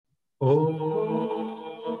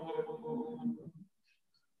Om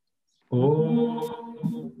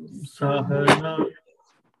Sahana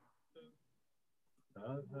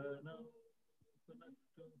Sahana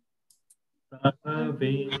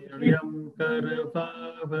Sahaviryam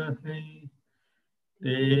Karavavahai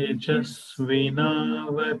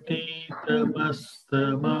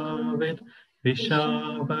Tejasvinavaditamastavavit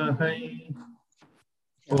Vishavahai.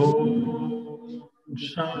 Om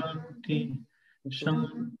Shanti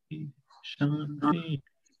Shanti Shanti.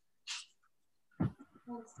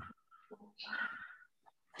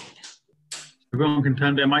 Everyone can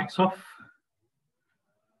turn their mics off.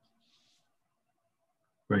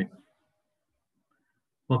 Great.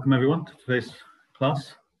 Welcome everyone to today's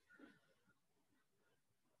class.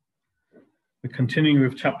 We're continuing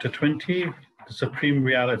with chapter 20, the Supreme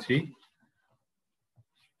Reality.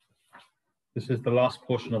 This is the last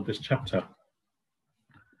portion of this chapter.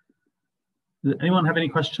 Does anyone have any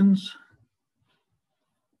questions?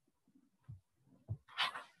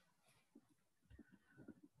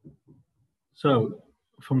 So,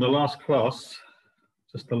 from the last class,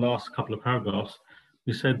 just the last couple of paragraphs,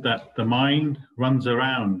 we said that the mind runs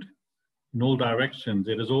around in all directions.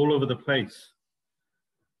 It is all over the place.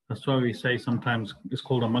 That's why we say sometimes it's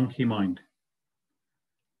called a monkey mind.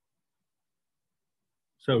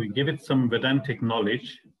 So we give it some Vedantic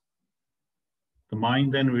knowledge. The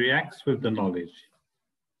mind then reacts with the knowledge.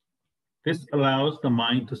 This allows the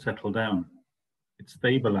mind to settle down. It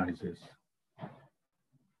stabilizes.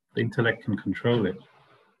 The intellect can control it.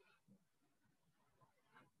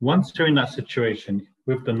 Once you're in that situation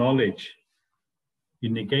with the knowledge, you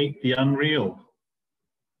negate the unreal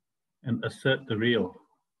and assert the real.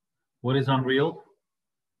 What is unreal?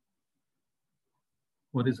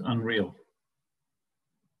 What is unreal?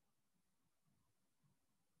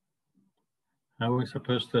 How are we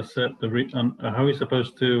supposed to assert the how are we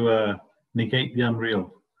supposed to negate the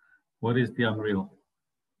unreal? What is the unreal?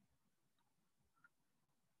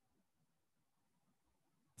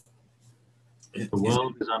 The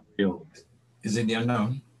world is unreal. Is it the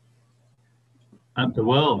unknown? And the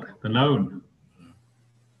world, the known.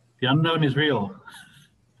 The unknown is real.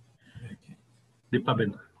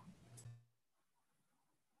 Dipabin.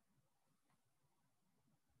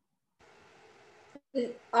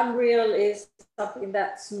 The unreal is something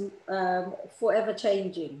that's forever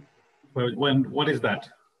changing. What is that?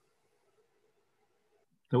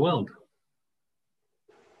 The world.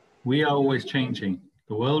 We are always changing.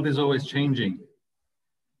 The world is always changing.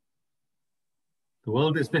 The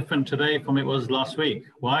world is different today from it was last week.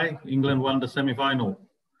 Why? England won the semi-final.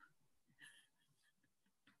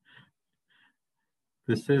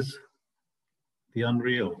 This is the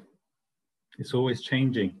unreal. It's always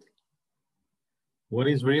changing. What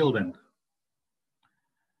is real then?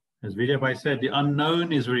 As Vijayabhai said, the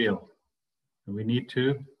unknown is real. And we need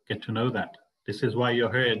to get to know that. This is why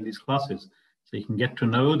you're here in these classes, so you can get to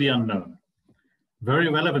know the unknown. Very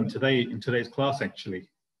relevant today in today's class, actually.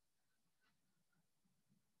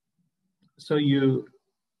 So you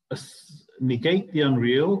negate the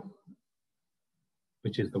unreal,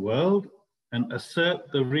 which is the world, and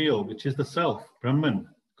assert the real, which is the self, Brahman,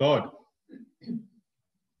 God.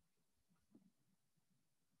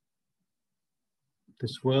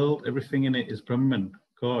 This world, everything in it is Brahman,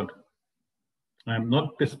 God. I am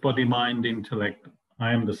not this body, mind, intellect.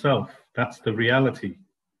 I am the self. That's the reality.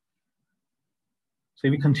 So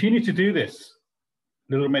we continue to do this,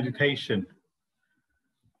 little meditation.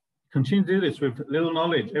 Continue to do this with little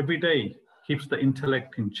knowledge every day. Keeps the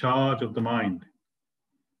intellect in charge of the mind.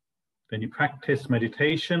 Then you practice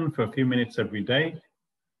meditation for a few minutes every day.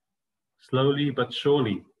 Slowly but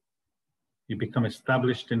surely, you become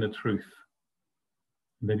established in the truth.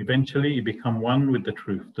 And then eventually you become one with the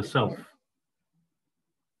truth, the self.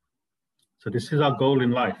 So this is our goal in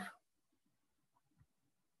life.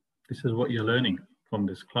 This is what you're learning from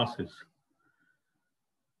these classes.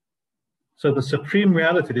 So the Supreme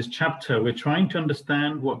Reality, this chapter, we're trying to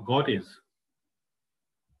understand what God is.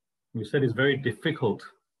 We said it's very difficult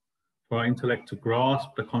for our intellect to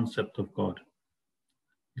grasp the concept of God.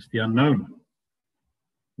 It's the unknown.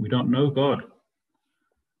 We don't know God.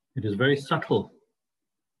 It is very subtle.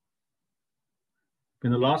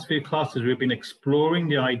 In the last few classes, we've been exploring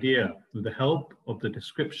the idea with the help of the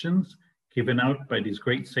descriptions given out by these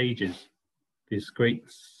great sages, these great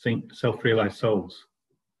self-realized souls.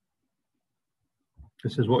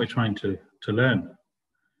 This is what we're trying to learn.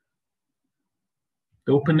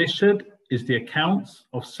 The Upanishad is the accounts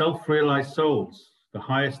of self-realized souls, the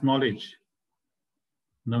highest knowledge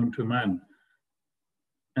known to man.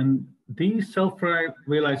 And these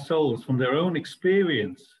self-realized souls, from their own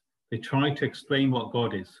experience, they try to explain what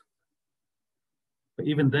God is. But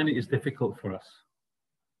even then it is difficult for us.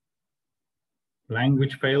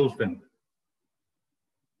 Language fails them.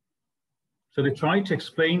 So they try to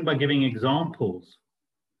explain by giving examples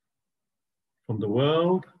from the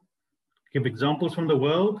world, give examples from the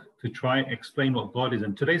world to try and explain what God is.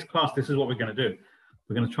 In today's class, this is what we're going to do.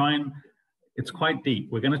 We're going to try and, it's quite deep.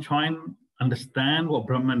 We're going to try and understand what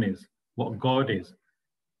Brahman is, what God is,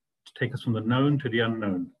 to take us from the known to the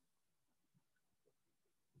unknown.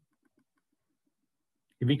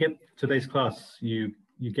 If you get today's class, you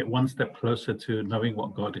get one step closer to knowing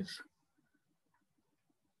what God is.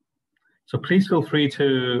 So please feel free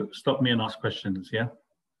to stop me and ask questions, yeah?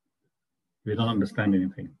 If you don't understand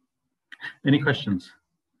anything. Any questions?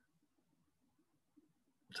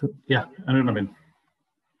 So, yeah, I don't know.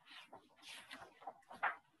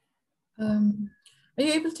 Are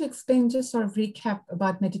you able to explain, just sort of recap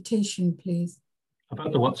about meditation, please?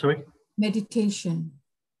 About the what, sorry? Meditation.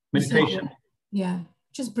 Meditation. Yeah,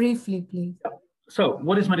 just briefly, please. So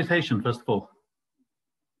what is meditation, first of all?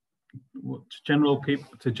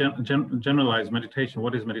 To generalize meditation,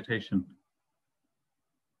 what is meditation?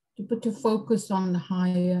 To put your focus on the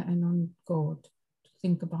higher and on God, to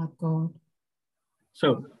think about God.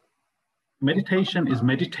 So meditation is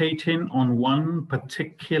meditating on one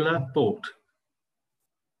particular thought,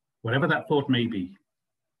 whatever that thought may be.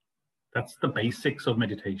 That's the basics of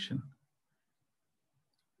meditation.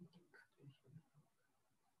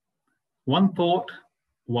 One thought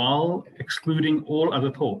while excluding all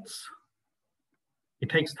other thoughts. It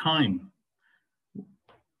takes time.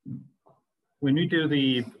 When you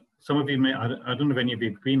do some of you may, I don't know if any of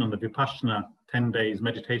you have been on the Vipassana 10 days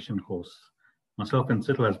meditation course. Myself and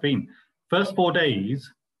Siddhal has been. First 4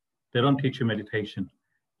 days, they don't teach you meditation.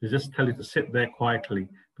 They just tell you to sit there quietly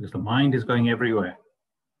because the mind is going everywhere.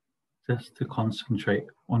 Just to concentrate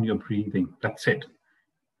on your breathing. That's it.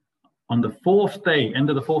 On the 4th day, end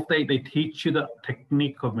of the 4th day, they teach you the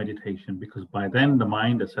technique of meditation because by then the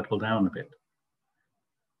mind has settled down a bit.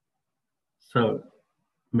 So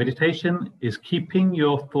meditation is keeping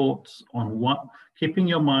your thoughts on keeping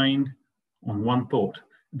your mind on one thought.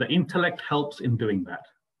 The intellect helps in doing that.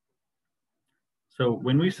 So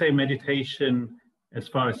when we say meditation, as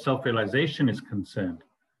far as self-realization is concerned,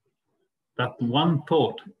 that one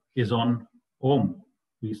thought is on Om.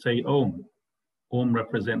 We say Om. Om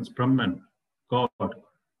represents Brahman, God.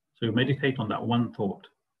 So you meditate on that one thought.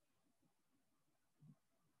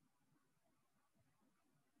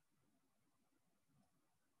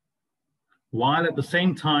 While at the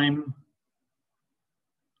same time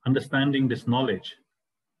understanding this knowledge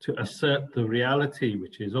to assert the reality,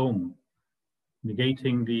 which is Om,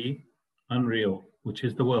 negating the unreal, which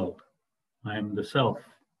is the world. I am the self.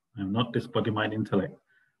 I am not this body, mind, intellect.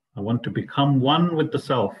 I want to become one with the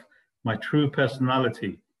self, my true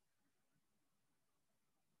personality,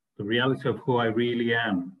 the reality of who I really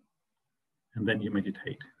am. And then you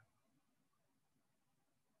meditate.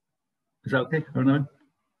 Is that okay, Arnav?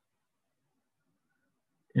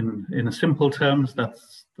 In a simple terms,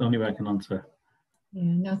 that's the only way I can answer.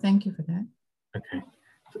 Yeah, no, thank you for that. Okay.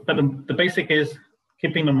 But the basic is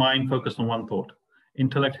keeping the mind focused on one thought.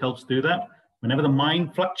 Intellect helps do that. Whenever the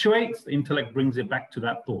mind fluctuates, the intellect brings it back to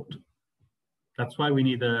that thought. That's why we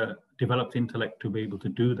need a developed intellect to be able to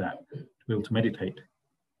do that, to be able to meditate.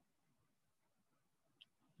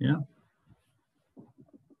 Yeah.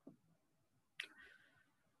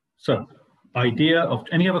 So, idea of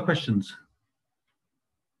any other questions?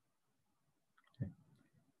 Okay.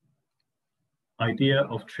 Idea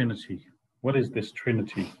of Trinity. What is this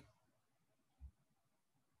Trinity?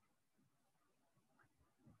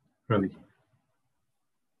 Ravi.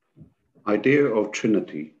 Idea of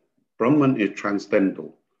Trinity. Brahman is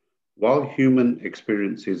transcendental. While human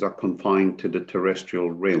experiences are confined to the terrestrial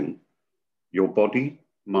realm, your body,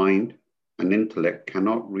 mind, and intellect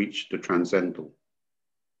cannot reach the transcendental.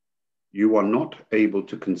 You are not able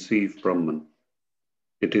to conceive Brahman.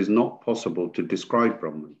 It is not possible to describe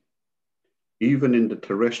Brahman. Even in the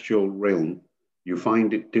terrestrial realm, you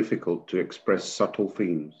find it difficult to express subtle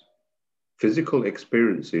themes. Physical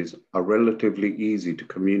experiences are relatively easy to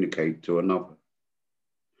communicate to another.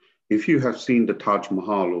 If you have seen the Taj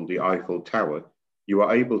Mahal or the Eiffel Tower, you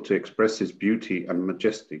are able to express its beauty and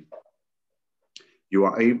majesty. You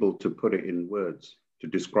are able to put it in words, to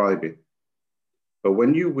describe it. But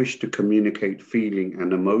when you wish to communicate feeling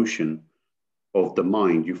and emotion of the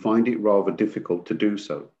mind, you find it rather difficult to do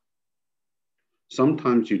so.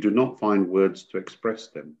 Sometimes you do not find words to express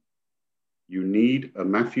them. You need a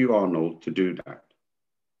Matthew Arnold to do that.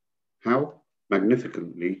 How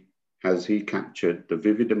magnificently has he captured the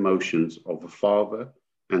vivid emotions of a father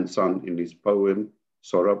and son in his poem,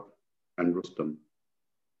 Saurabh and Rustam.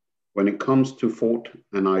 When it comes to thought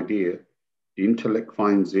and idea, the intellect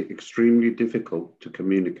finds it extremely difficult to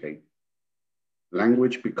communicate.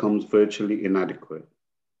 Language becomes virtually inadequate.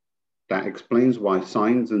 That explains why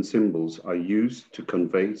signs and symbols are used to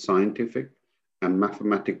convey scientific and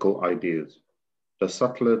mathematical ideas. The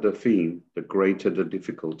subtler the theme, the greater the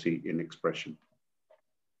difficulty in expression.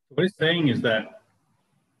 What it's saying is that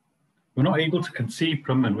we're not able to conceive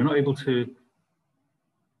Brahman, we're not able to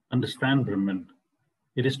understand Brahman.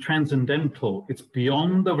 It is transcendental, it's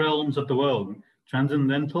beyond the realms of the world.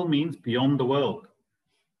 Transcendental means beyond the world.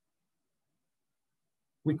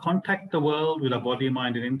 We contact the world with our body,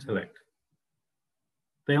 mind, and intellect.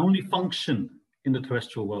 They only function in the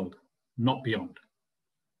terrestrial world, not beyond.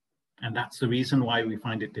 And that's the reason why we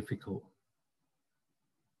find it difficult.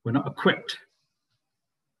 We're not equipped.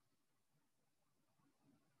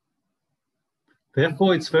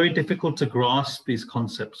 Therefore, it's very difficult to grasp these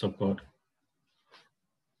concepts of God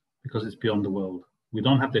because it's beyond the world. We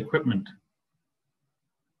don't have the equipment.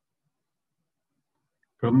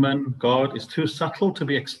 Brahman, God, is too subtle to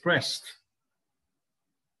be expressed.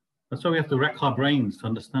 That's why we have to wreck our brains to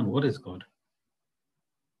understand what is God.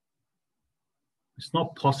 It's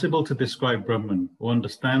not possible to describe Brahman or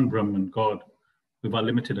understand Brahman, God, with our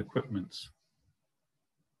limited equipments.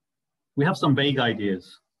 We have some vague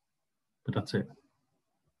ideas, but that's it.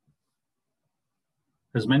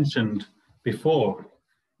 As mentioned before,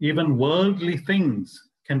 even worldly things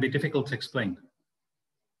can be difficult to explain.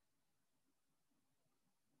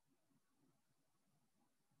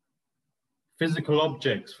 Physical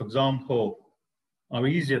objects, for example, are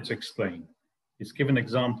easier to explain. It's given an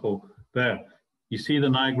example there. You see the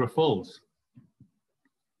Niagara Falls.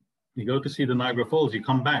 You go to see the Niagara Falls, you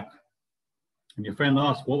come back, and your friend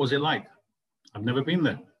asks, what was it like? I've never been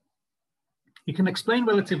there. You can explain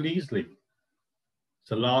relatively easily.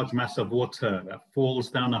 It's a large mass of water that falls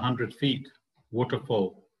down 100 feet,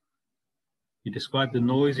 waterfall. You describe the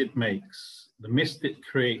noise it makes, the mist it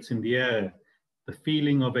creates in the air, the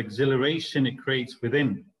feeling of exhilaration it creates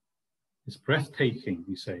within. It's breathtaking,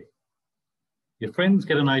 you say. Your friends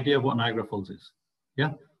get an idea of what Niagara Falls is.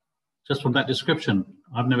 Yeah? Just from that description.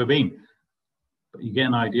 I've never been, but you get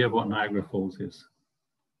an idea of what Niagara Falls is.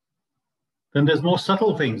 Then there's more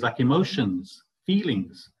subtle things like emotions,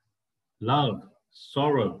 feelings, love,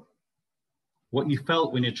 sorrow, what you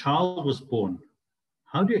felt when your child was born.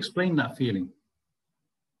 How do you explain that feeling?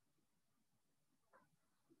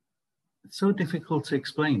 It's so difficult to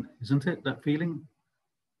explain, isn't it, that feeling?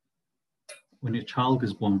 When your child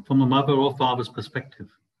is born, from a mother or father's perspective.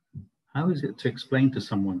 How is it to explain to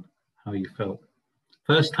someone how you felt?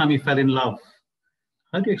 First time you fell in love,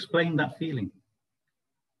 how do you explain that feeling?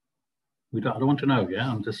 I don't want to know, yeah?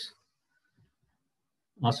 I'm just,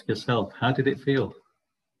 ask yourself, how did it feel?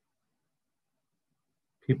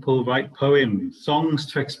 People write poems, songs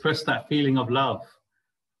to express that feeling of love,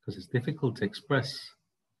 because it's difficult to express.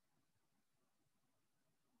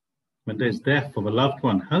 When there's death of a loved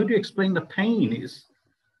one, how do you explain the pain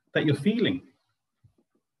that you're feeling?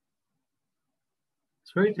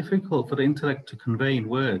 It's very difficult for the intellect to convey in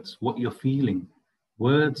words what you're feeling.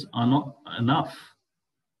 Words are not enough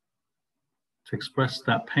to express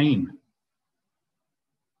that pain.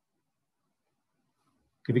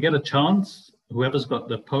 If you get a chance, whoever's got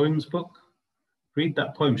the poems book, read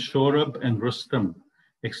that poem. Shorab and Rustam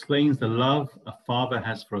explains the love a father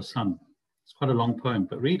has for a son. It's quite a long poem,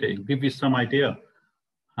 but read it. It'll give you some idea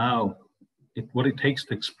what it takes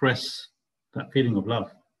to express that feeling of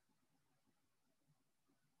love.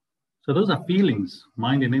 So those are feelings,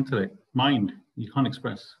 mind and intellect. Mind, you can't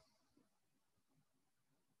express.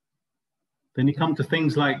 Then you come to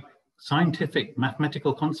things like scientific,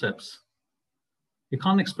 mathematical concepts. You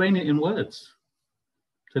can't explain it in words.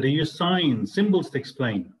 So they use signs, symbols to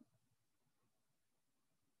explain.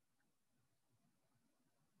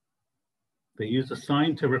 They use a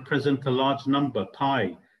sign to represent a large number,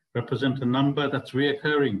 pi, represent a number that's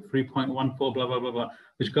reoccurring, 3.14, blah, blah, blah, blah,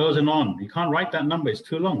 which goes on. You can't write that number, it's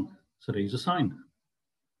too long. So they use a sign.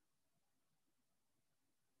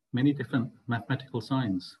 Many different mathematical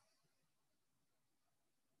signs.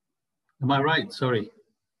 Am I right? Sorry.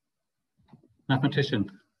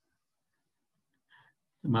 Mathematician.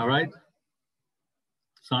 Am I right?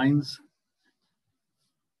 Signs.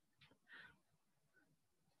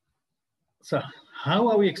 So how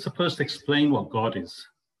are we supposed to explain what God is?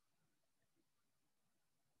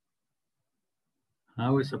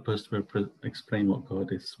 How are we supposed to explain what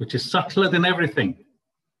God is, which is subtler than everything?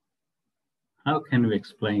 How can we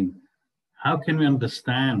explain? How can we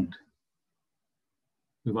understand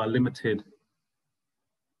with our limited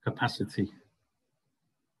capacity?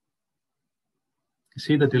 You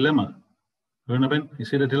see the dilemma? Runabin, you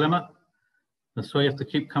see the dilemma? That's why you have to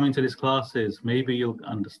keep coming to these classes. Maybe you'll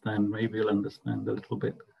understand, maybe you'll understand a little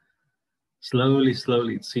bit. Slowly,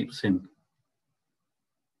 slowly it seeps in.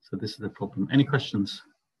 So this is the problem. Any questions?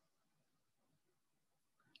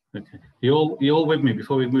 Okay, you all with me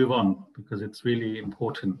before we move on, because it's really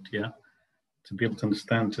important, yeah, to be able to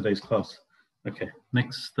understand today's class. Okay,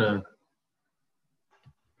 next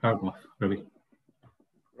paragraph, Ravi.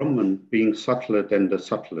 Brahman, being subtler than the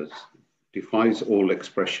subtlest, defies all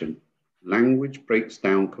expression. Language breaks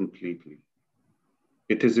down completely.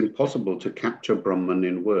 It is impossible to capture Brahman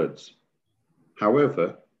in words.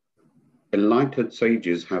 However, enlightened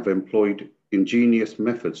sages have employed ingenious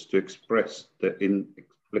methods to express the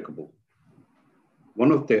inexplicable.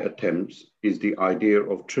 One of their attempts is the idea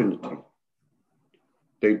of Trinity.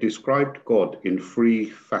 They described God in 3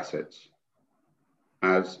 facets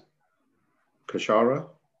as Kshara,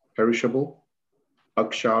 perishable,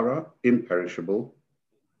 Akshara, imperishable,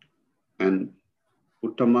 and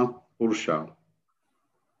Uttama Purusha,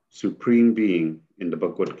 supreme being in the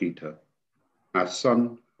Bhagavad Gita, as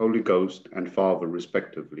Son, Holy Ghost, and Father,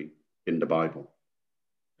 respectively, in the Bible.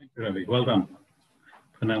 Thank you, Ravi. Well done,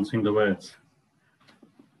 pronouncing the words.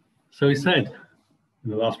 So he said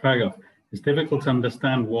in the last paragraph, it's difficult to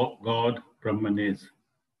understand what God, Brahman, is.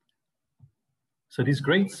 So these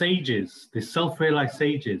great sages, these self-realized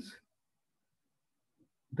sages,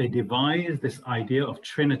 they devised this idea of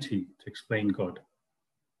Trinity to explain God.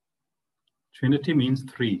 Trinity means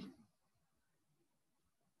 3.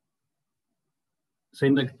 So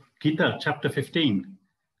in the Gita, chapter 15,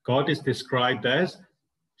 God is described as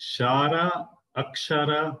Shara,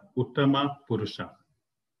 Akshara, Uttama, Purusha.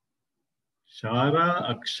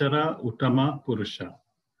 Shara, Akshara, Uttama, Purusha.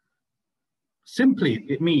 Simply,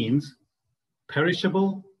 it means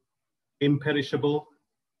perishable, imperishable,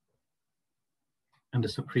 and the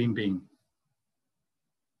supreme being.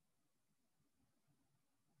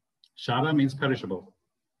 Shara means perishable.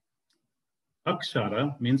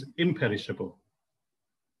 Akshara means imperishable.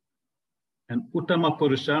 And Uttama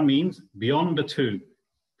Purusha means beyond the 2,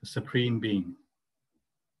 the supreme being.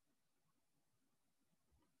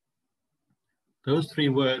 Those 3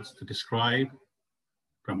 words to describe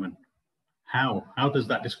Brahman. How? How does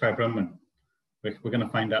that describe Brahman? We're going to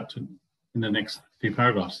find out in the next few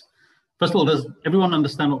paragraphs. First of all, does everyone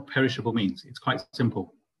understand what perishable means? It's quite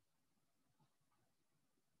simple.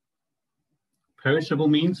 Perishable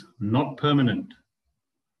means not permanent,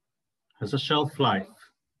 has a shelf life.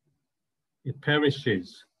 It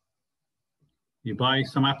perishes. You buy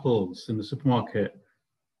some apples in the supermarket.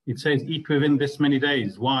 It says eat within this many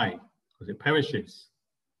days. Why? Because it perishes.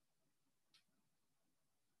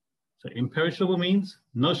 So imperishable means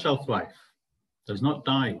no shelf life, does not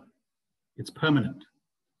die. It's permanent,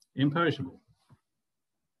 imperishable.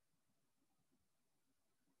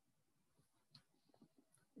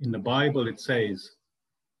 In the Bible, it says,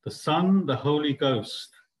 the Son, the Holy Ghost,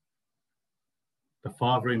 the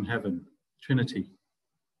Father in heaven, Trinity.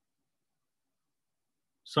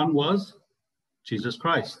 Son was Jesus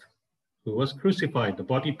Christ, who was crucified. The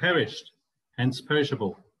body perished, hence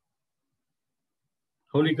perishable.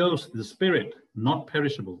 Holy Ghost, the Spirit, not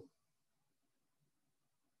perishable,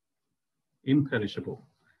 imperishable.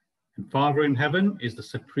 And Father in heaven is the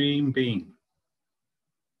supreme being.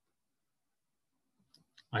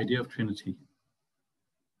 Idea of Trinity.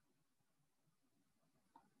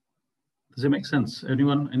 Does it make sense?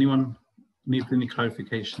 Anyone needs any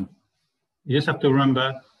clarification? You just have to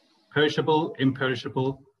remember perishable,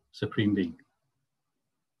 imperishable, supreme being.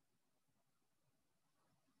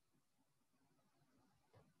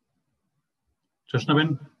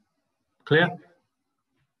 Joshnabin, clear?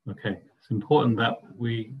 Okay, it's important that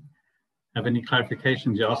we have any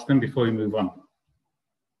clarifications, you ask them before we move on.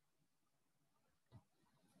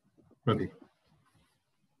 Ravi.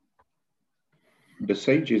 The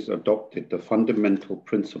sages adopted the fundamental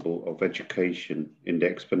principle of education in the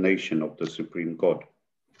explanation of the Supreme God,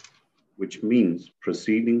 which means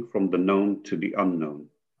proceeding from the known to the unknown.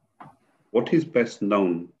 What is best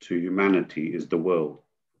known to humanity is the world.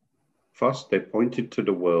 First, they pointed to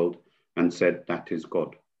the world and said that is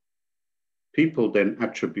God. People then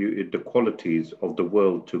attributed the qualities of the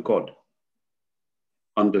world to God,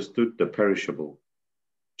 understood the perishable,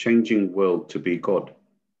 changing world to be God.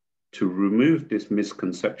 To remove this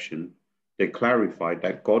misconception, they clarified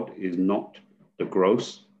that God is not the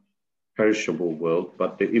gross, perishable world,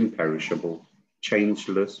 but the imperishable,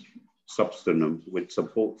 changeless substance which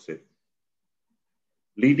supports it,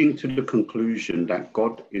 leading to the conclusion that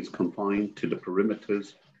God is confined to the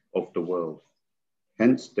perimeters of the world.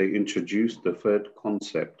 Hence, they introduced the third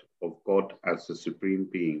concept of God as the Supreme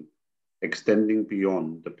Being, extending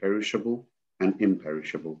beyond the perishable and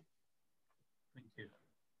imperishable. Thank you.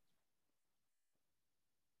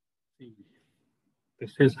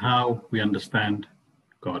 This is how we understand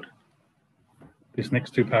God. These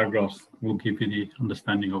next two paragraphs will give you the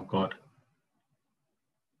understanding of God.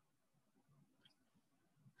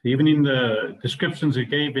 Even in the descriptions we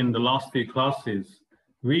gave in the last few classes,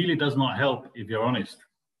 really does not help if you're honest.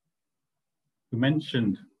 We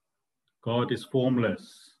mentioned God is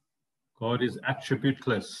formless, God is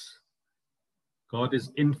attributeless, God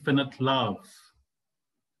is infinite love,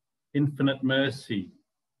 infinite mercy.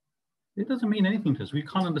 It doesn't mean anything to us. We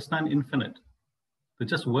can't understand infinite. They're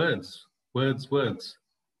just words, words, words.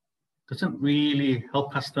 Doesn't really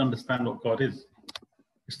help us to understand what God is.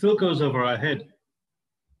 It still goes over our head,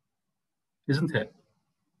 isn't it?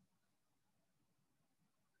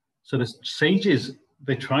 So the sages,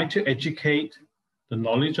 they try to educate the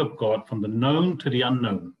knowledge of God from the known to the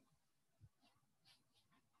unknown.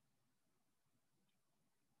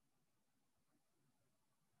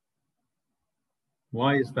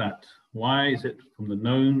 Why is that? Why is it from the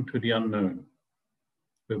known to the unknown?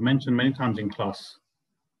 We've mentioned many times in class.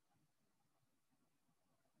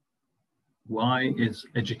 Why is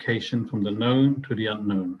education from the known to the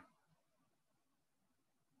unknown?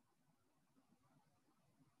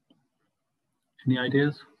 Any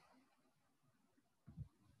ideas?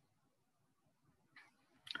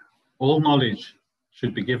 All knowledge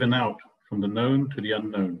should be given out from the known to the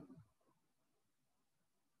unknown.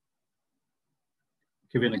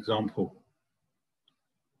 Give you an example.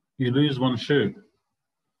 You lose one shoe.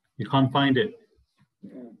 You can't find it.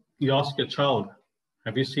 You ask your child,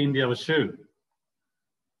 have you seen the other shoe?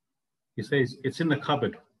 He says, it's in the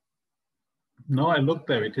cupboard. No, I looked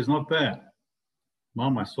there. It is not there.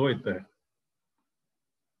 Mom, I saw it there.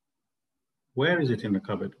 Where is it in the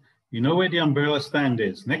cupboard? You know where the umbrella stand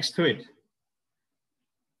is, next to it.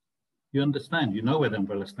 You understand, you know where the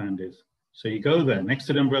umbrella stand is. So you go there, next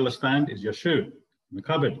to the umbrella stand is your shoe in the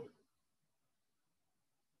cupboard.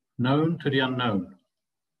 Known to the unknown.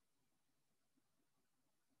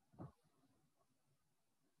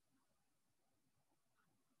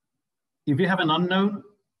 If you have an unknown,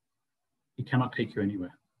 it cannot take you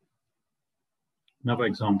anywhere. Another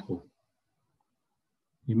example.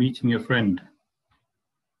 You're meeting your friend.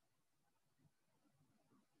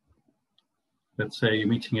 Let's say you're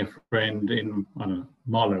meeting a friend in, I don't know,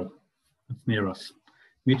 Marlow. That's near us.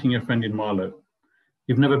 Meeting your friend in Marlow.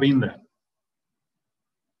 You've never been there.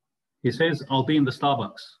 He says, I'll be in the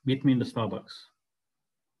Starbucks. Meet me in the Starbucks.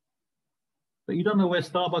 But you don't know where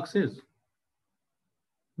Starbucks is.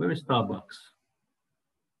 Where is Starbucks?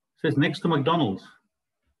 It says next to McDonald's.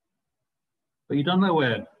 But you don't know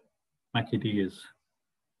where Mackie D is.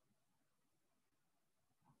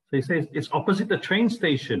 So he says, it's opposite the train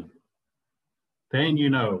station. Then you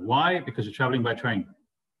know. Why? Because you're traveling by train.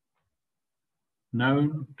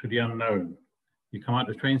 Known to the unknown. You come out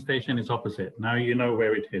the train station, it's opposite. Now you know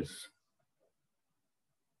where it is.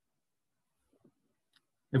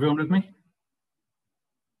 Everyone with me?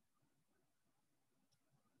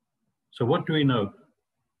 So what do we know?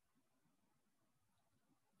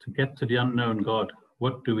 To get to the unknown God,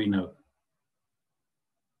 what do we know?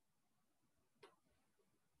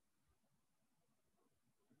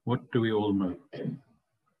 What do we all know?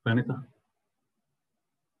 Vanita?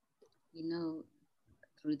 You know,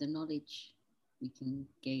 through the knowledge, we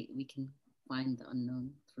can find the unknown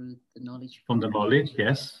through the knowledge. From the knowledge,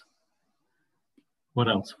 yes. What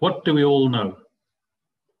else? What do we all know?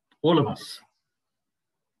 All of us.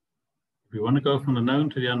 If we want to go from the known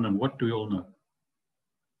to the unknown, what do we all know?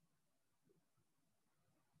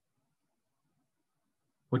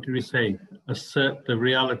 What did we say? Assert the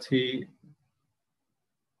reality,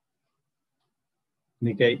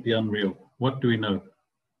 negate the unreal. What do we know?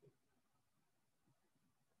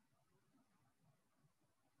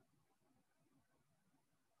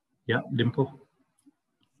 Yeah, Dimple?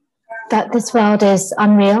 That this world is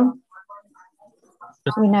unreal.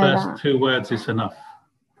 Just we know the first that. 2 words is enough.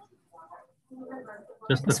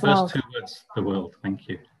 Just the first 2 words, the world. Thank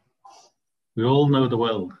you. We all know the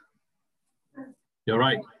world. You're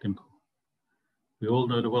right, Dimple. We all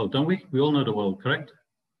know the world, don't we? We all know the world, correct?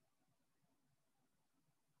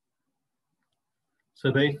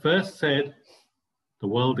 So they first said, the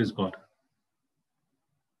world is God.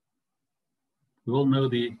 We all know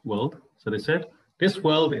the world. So they said, this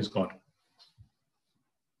world is God.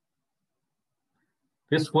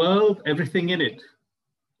 This world, everything in it,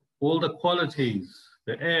 all the qualities,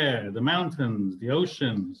 the air, the mountains, the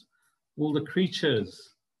oceans, all the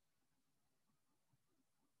creatures,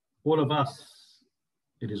 all of us,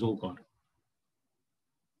 It is all God.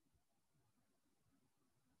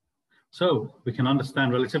 So we can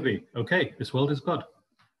understand relatively, okay, this world is God.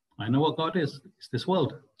 I know what God is. It's this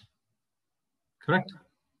world. Correct?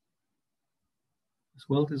 This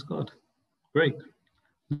world is God. Great.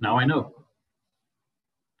 Now I know.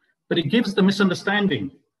 But it gives the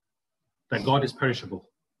misunderstanding that God is perishable.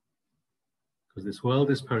 Because this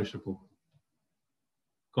world is perishable.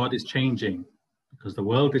 God is changing because the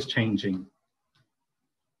world is changing.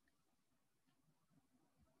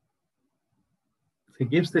 It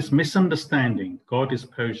gives this misunderstanding. God is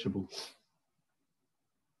perishable.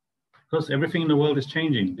 Because everything in the world is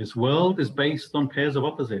changing. This world is based on pairs of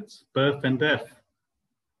opposites, birth and death.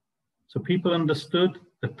 So people understood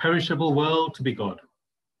the perishable world to be God.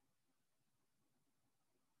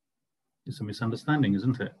 It's a misunderstanding,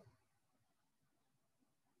 isn't it?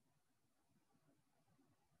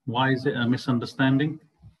 Why is it a misunderstanding?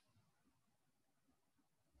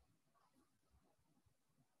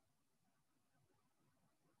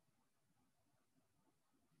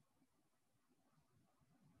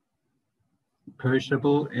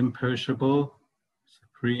 Perishable, imperishable,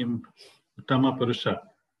 supreme, Uttama Purusha.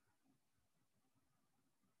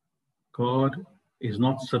 God is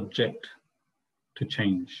not subject to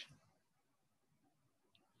change.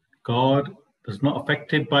 God is not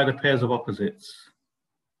affected by the pairs of opposites.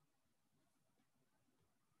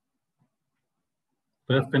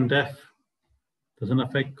 Birth and death doesn't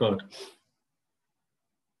affect God.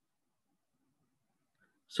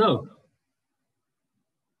 So,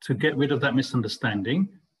 to get rid of that misunderstanding,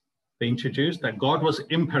 they introduced that God was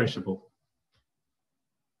imperishable.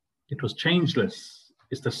 It was changeless.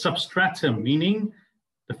 It's the substratum, meaning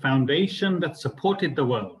the foundation that supported the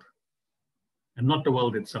world and not the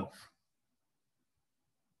world itself.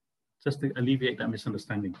 Just to alleviate that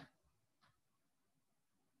misunderstanding.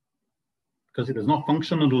 Because it does not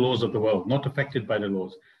function on the laws of the world, not affected by the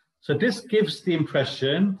laws. So this gives the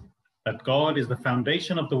impression that God is the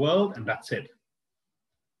foundation of the world and that's it.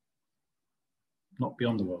 Not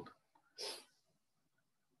beyond the world.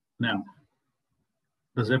 Now,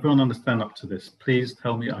 does everyone understand up to this? Please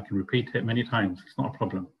tell me. I can repeat it many times. It's not a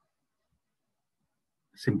problem.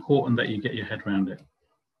 It's important that you get your head around it.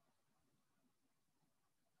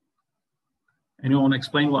 Anyone want to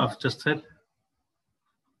explain what I've just said?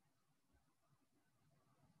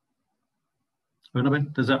 Do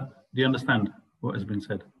you understand what has been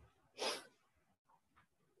said?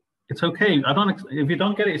 It's okay. If you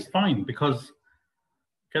don't get it, it's fine, because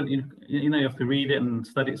you know, you have to read it and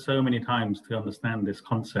study it so many times to understand this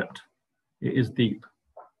concept. It is deep.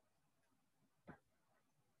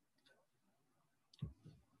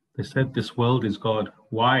 They said this world is God.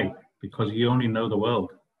 Why? Because you only know the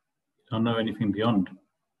world. You don't know anything beyond.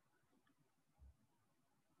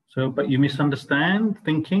 So, but you misunderstand,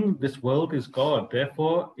 thinking this world is God.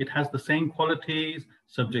 Therefore, it has the same qualities,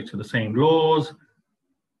 subject to the same laws.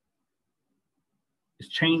 It's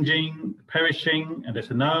changing, perishing, and they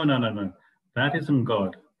say, no, no, no, no. That isn't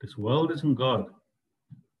God. This world isn't God.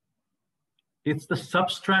 It's the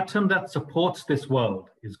substratum that supports this world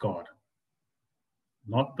is God,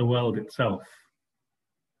 not the world itself.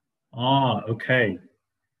 Ah, okay.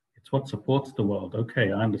 It's what supports the world.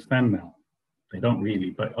 Okay, I understand now. They don't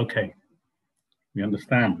really, but okay. We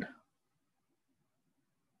understand.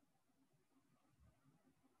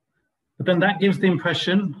 But then that gives the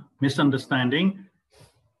impression, misunderstanding,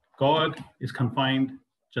 God is confined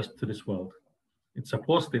just to this world. It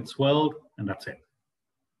supports this world, and that's it.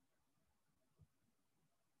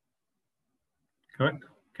 Correct?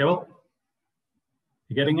 Carol?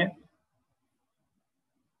 You getting it?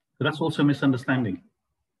 So that's also misunderstanding.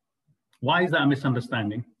 Why is that a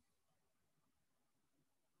misunderstanding?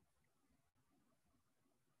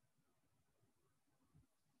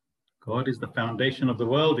 God is the foundation of the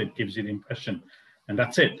world. It gives you the impression, and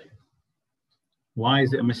that's it. Why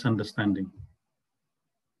is it a misunderstanding?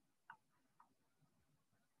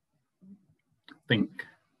 Think.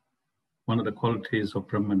 One of the qualities of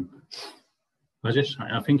Brahman. Rajesh,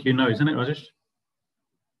 I think you know, isn't it, Rajesh?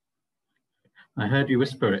 I heard you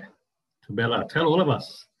whisper it to Bella. Tell all of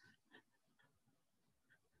us.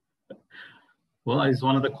 What is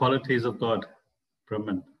one of the qualities of God,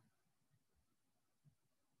 Brahman?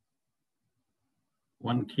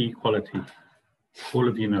 One key quality. All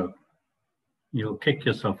of you know. You'll kick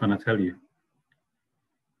yourself when I tell you.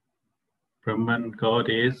 Brahman, God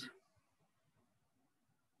is.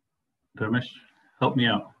 Dharmesh, help me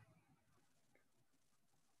out.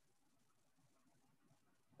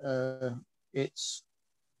 It's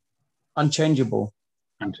unchangeable.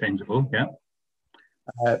 Unchangeable,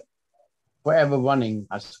 yeah. Forever running,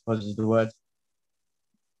 I suppose is the word.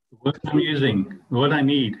 The word I'm using, the word I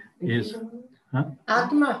need is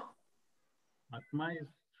Atma. Atma is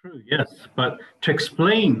true, yes, but to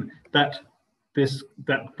explain that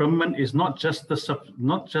that Brahman is not just the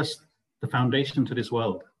foundation to this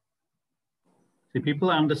world. See, people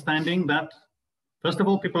are understanding that. First of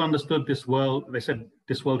all, people understood this world. They said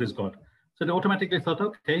this world is God, so they automatically thought,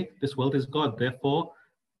 okay, this world is God. Therefore,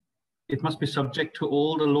 it must be subject to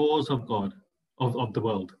all the laws of God of the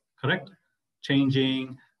world. Correct?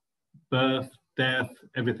 Changing, birth, death,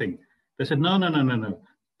 everything. They said, no.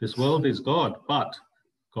 This world is God, but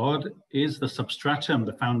God is the substratum,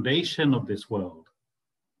 the foundation of this world.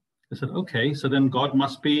 They said, okay, so then God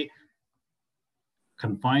must be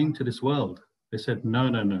confined to this world. They said, no.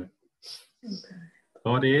 Okay.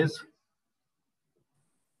 God is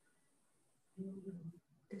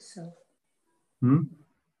The self.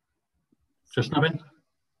 Just Navin?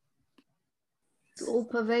 It's all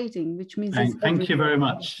pervading, which means Thank you very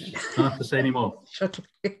much. Don't have to say any more.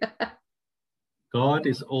 God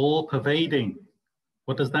is all pervading.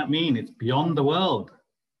 What does that mean? It's beyond the world.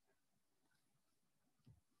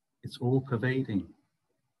 It's all pervading.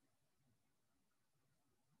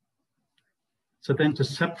 So then to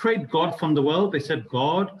separate God from the world, they said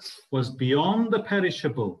God was beyond the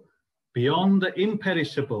perishable, beyond the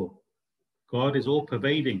imperishable. God is all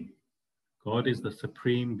pervading. God is the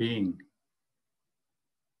supreme being.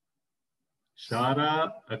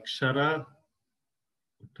 Shara Akshara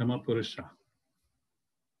Uttama Purusha.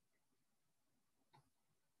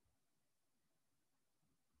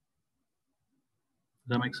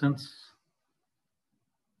 Does that make sense?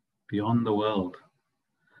 Beyond the world.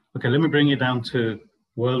 Okay, let me bring it down to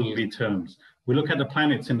worldly terms. We look at the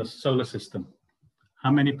planets in the solar system.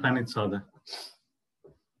 How many planets are there?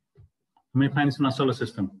 How many planets in our solar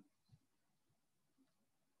system?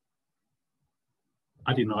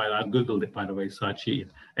 I didn't know. I Googled it, by the way, so I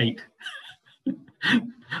cheated. 8. I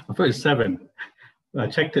thought it was 7. I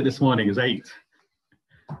checked it this morning. It's 8.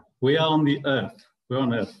 We are on the Earth. We're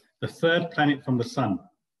on Earth, the 3rd planet from the sun.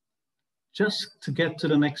 Just to get to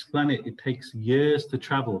the next planet, it takes years to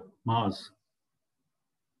travel, Mars.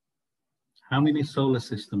 How many solar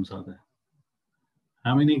systems are there?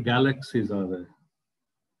 How many galaxies are there?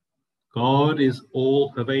 God is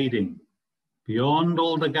all pervading, beyond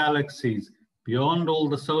all the galaxies, beyond all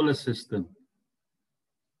the solar system.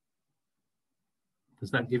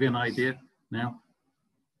 Does that give you an idea now?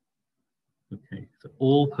 Okay, so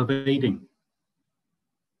all pervading,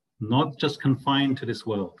 not just confined to this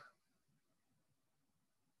world.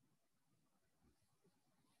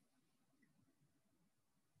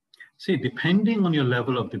 See, depending on your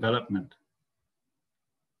level of development,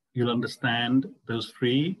 you'll understand those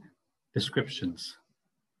 3 descriptions.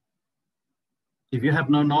 If you have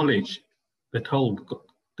no knowledge, they're told,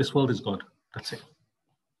 this world is God, that's it.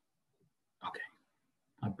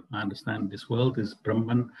 Okay, I understand this world is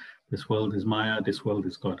Brahman, this world is Maya, this world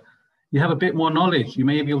is God. You have a bit more knowledge, you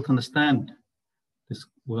may be able to understand this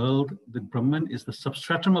world, the Brahman is the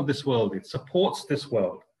substratum of this world. It supports this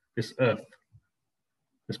world, this earth,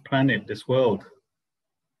 this planet, this world.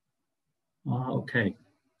 Okay,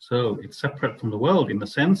 so it's separate from the world in the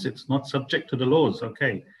sense it's not subject to the laws.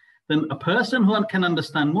 Okay, then a person who can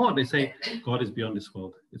understand more, they say, God is beyond this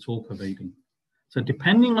world. It's all pervading. So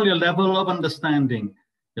depending on your level of understanding,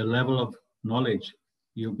 your level of knowledge,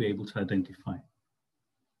 you'll be able to identify.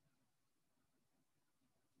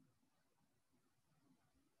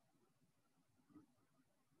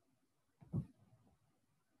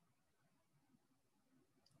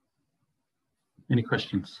 Any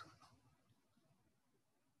questions?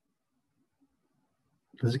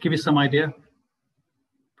 Does it give you some idea?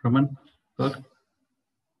 Brahman? Good?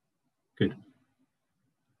 Good.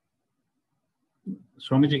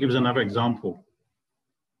 Swamiji gives another example.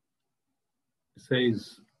 It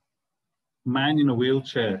says, a man in a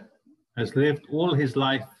wheelchair has lived all his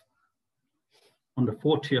life on the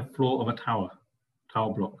 40th floor of a tower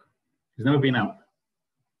block. He's never been out.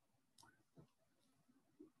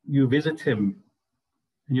 You visit him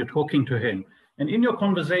and you're talking to him, and in your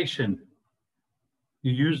conversation,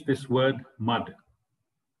 you use this word mud.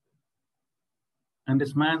 And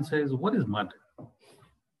this man says, what is mud?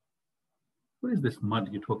 What is this mud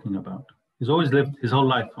you're talking about? He's always lived his whole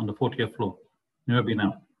life on the 40th floor, never been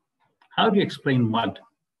out. How do you explain mud?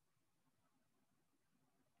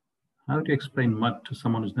 How do you explain mud to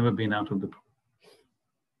someone who's never been out of the...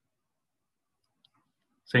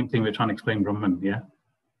 Same thing we're trying to explain Brahman, yeah?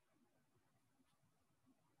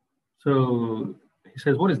 So he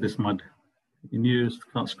says, what is this mud? And you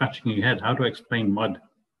start scratching your head. How do I explain mud?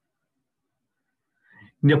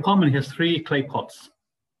 In the apartment, he has 3 clay pots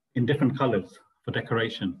in different colors. for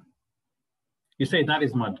decoration. You say that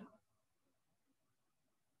is mud.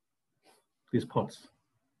 These pots,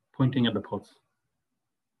 pointing at the pots.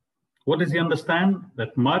 What does he understand?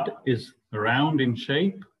 That mud is round in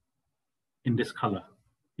shape, in this color.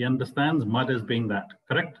 He understands mud as being that,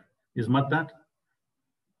 correct? Is mud that?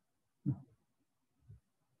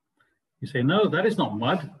 You say, no, that is not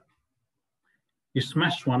mud. You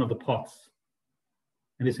smash one of the pots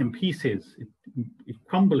and it's in pieces. You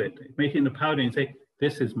crumble it, make it into powder and say,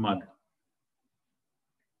 this is mud.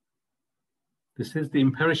 This is the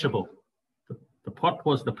imperishable. The pot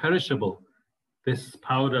was the perishable. This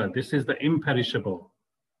powder, this is the imperishable.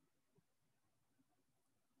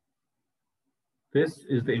 This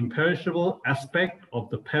is the imperishable aspect of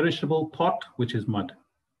the perishable pot, which is mud.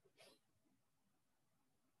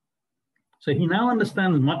 So he now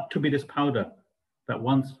understands mud to be this powder that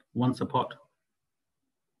once a pot.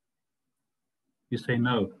 You say,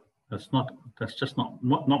 no, that's just not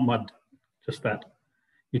mud, just that.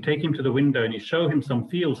 You take him to the window and you show him some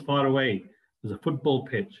fields far away. There's a football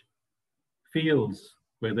pitch, fields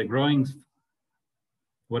where they're growing,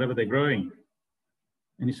 whatever they're growing.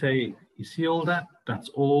 And you say, you see all that? That's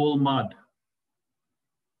all mud.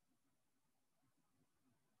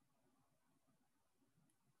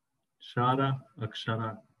 Shara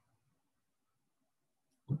Akshara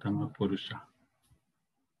Uttama Purusha.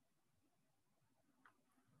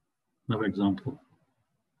 Another example.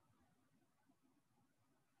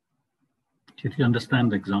 If you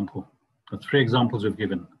understand the example, the 3 examples we've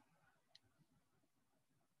given.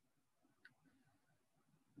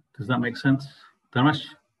 Does that make sense, Dharmesh?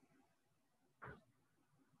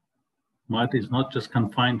 Mud is not just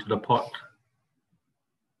confined to the pot.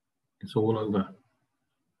 It's all over.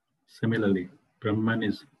 Similarly, Brahman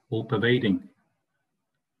is all pervading.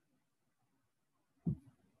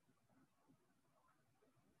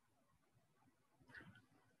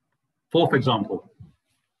 Fourth example.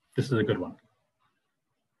 This is a good one.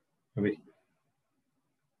 Ravi.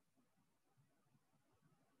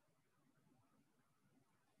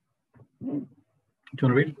 Do you want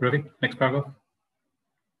to read, Ravi? Next paragraph.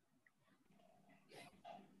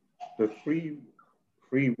 The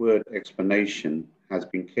three-word explanation has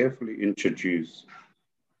been carefully introduced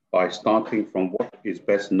by starting from what is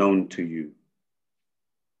best known to you.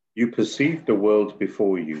 You perceive the world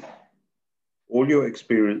before you. All your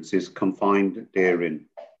experience is confined therein.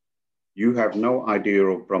 You have no idea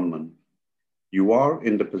of Brahman. You are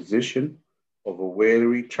in the position of a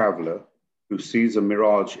weary traveler who sees a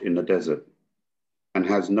mirage in a desert and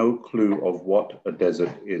has no clue of what a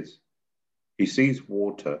desert is. He sees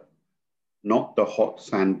water, not the hot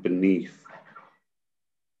sand beneath.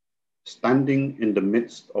 Standing in the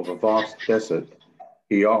midst of a vast desert,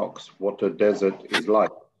 he asks what a desert is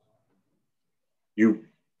like. You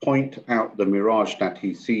point out the mirage that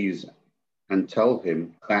he sees and tell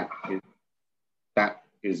him that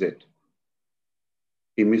is it.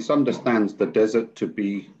 He misunderstands the desert to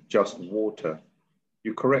be just water.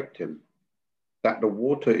 You correct him that the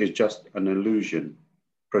water is just an illusion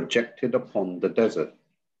projected upon the desert.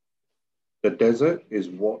 The desert is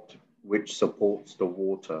which supports the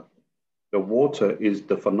water. The water is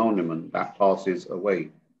the phenomenon that passes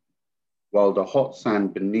away, while the hot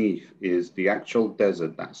sand beneath is the actual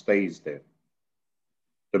desert that stays there.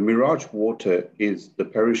 The mirage water is the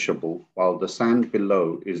perishable, while the sand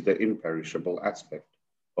below is the imperishable aspect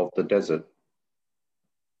of the desert.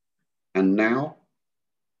 And now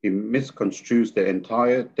he misconstrues the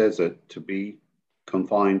entire desert to be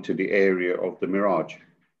confined to the area of the mirage.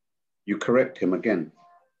 You correct him again.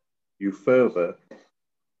 You further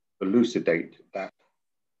elucidate that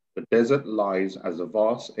the desert lies as a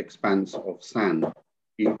vast expanse of sand,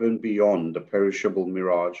 even beyond the perishable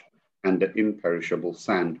mirage and the imperishable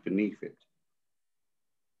sand beneath it.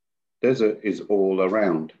 Desert is all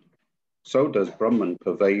around. So does Brahman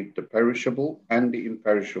pervade the perishable and the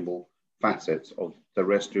imperishable facets of the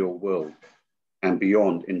terrestrial world and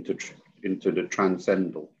beyond into the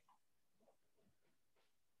transcendental.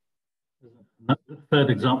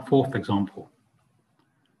 Fourth example.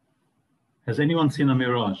 Has anyone seen a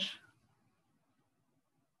mirage?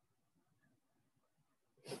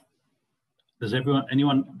 Does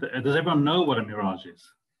everyone know what a mirage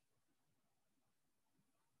is?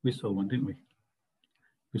 We saw one, didn't we?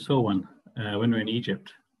 We saw one when we were in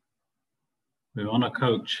Egypt. We were on a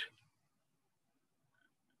coach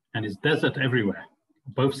and it's desert everywhere,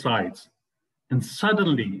 both sides. And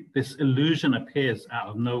suddenly this illusion appears out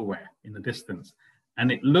of nowhere in the distance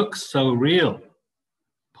and it looks so real.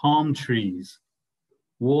 Palm trees,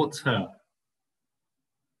 water.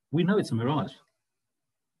 We know it's a mirage,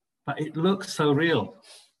 but it looks so real.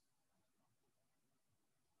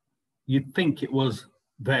 you'd think it was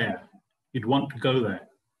there. You'd want to go there.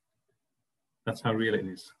 That's how real it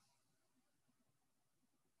is.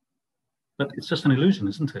 But it's just an illusion,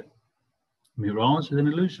 isn't it? Mirage is an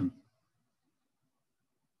illusion.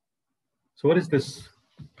 So what is this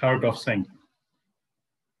paragraph saying?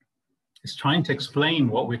 It's trying to explain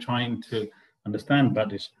what we're trying to understand,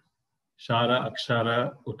 but it's Shara,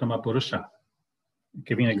 Akshara, Uttama Purusha.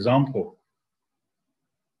 Giving an example.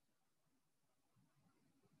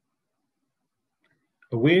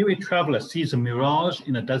 A weary traveler sees a mirage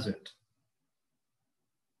in a desert.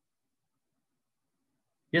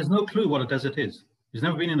 He has no clue what a desert is. He's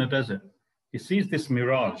never been in a desert. He sees this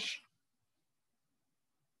mirage.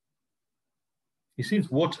 He sees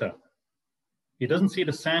water. He doesn't see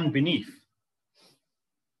the sand beneath.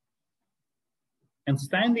 And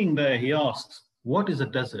standing there, he asks, what is a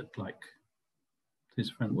desert like? To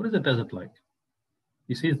his friend, what is a desert like?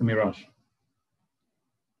 He sees the mirage.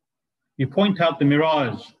 You point out the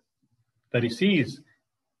mirage that he sees,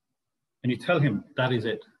 and you tell him, that is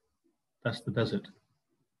it. That's the desert.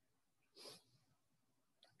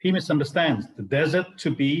 He misunderstands the desert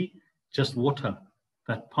to be just water,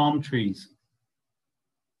 that palm trees,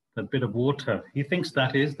 that bit of water. He thinks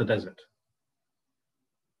that is the desert.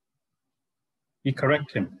 You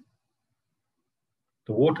correct him.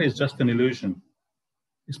 The water is just an illusion.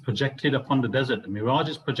 It's projected upon the desert. The mirage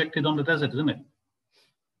is projected on the desert, isn't it?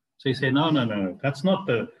 So you say, no, that's not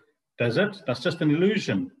the desert. That's just an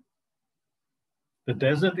illusion. The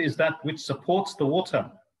desert is that which supports the water,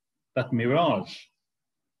 that mirage.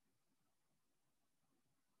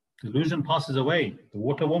 The illusion passes away. The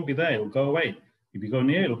water won't be there. It'll go away. If you go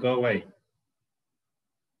near, it'll go away.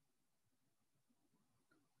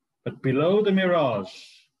 But below the mirage,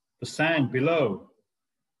 the sand below,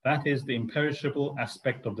 that is the imperishable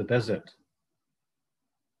aspect of the desert.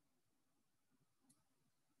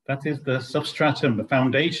 That is the substratum, the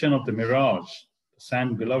foundation of the mirage, the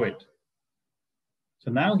sand below it.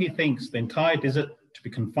 So now he thinks the entire desert to be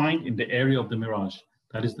confined in the area of the mirage.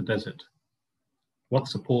 That is the desert. What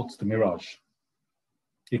supports the mirage?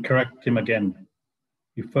 You correct him again.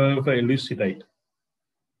 You further elucidate.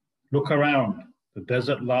 Look around. The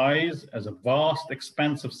desert lies as a vast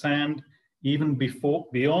expanse of sand, even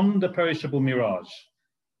beyond the perishable mirage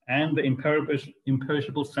and the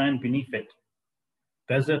imperishable sand beneath it.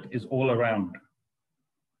 Desert is all around.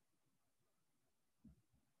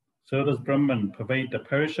 So does Brahman pervade the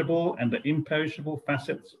perishable and the imperishable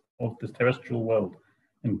facets of the terrestrial world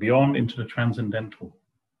and beyond into the transcendental.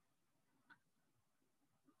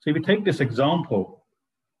 So if we take this example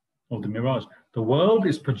of the mirage, the world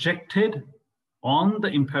is projected on the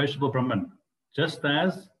imperishable Brahman, just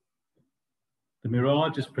as the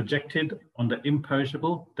mirage is projected on the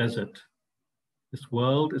imperishable desert. This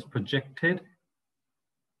world is projected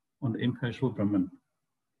on the imperishable Brahman.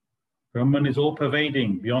 Brahman is all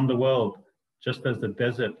pervading beyond the world, just as the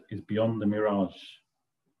desert is beyond the mirage.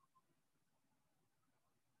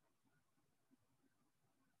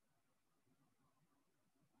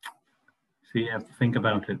 So you have to think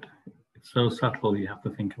about it. It's so subtle, you have to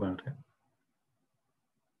think about it.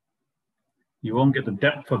 You won't get the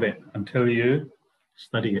depth of it until you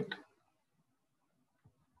study it.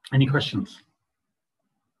 Any questions?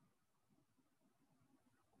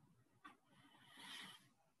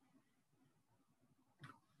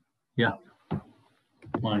 Yeah.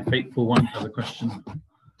 My faithful one has a question.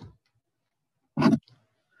 In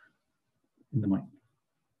the mic.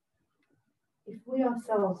 If we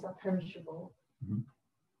ourselves are perishable,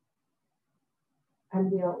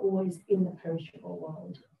 and we are always in the perishable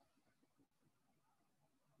world,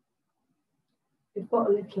 we've got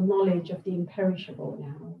a little knowledge of the imperishable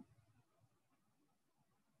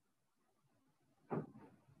now.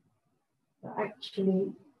 But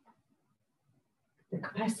actually, the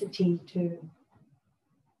capacity to,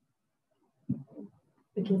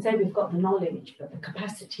 we can say we've got the knowledge, but the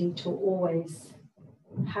capacity to always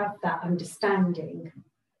have that understanding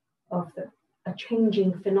of a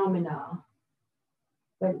changing phenomena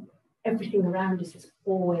when everything around us is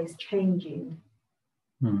always changing.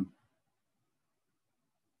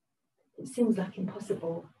 It seems like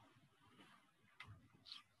impossible.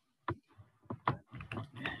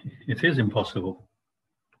 It is impossible.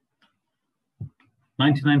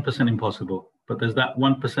 99% impossible, but there's that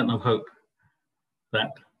 1% of hope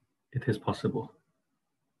that it is possible.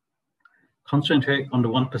 Concentrate on the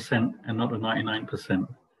 1% and not the 99%.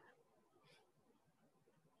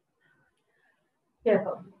 Yeah,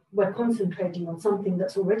 but we're concentrating on something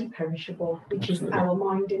that's already perishable, which Absolutely. Is our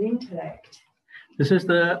mind and intellect. This is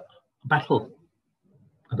the battle.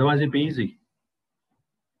 Otherwise it'd be easy.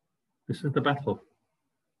 This is the battle.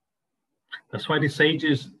 That's why these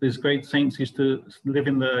sages, these great saints used to live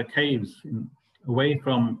in the caves, away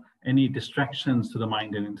from any distractions to the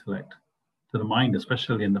mind and intellect, to the mind,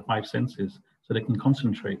 especially in the five senses, so they can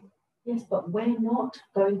concentrate. Yes, but we're not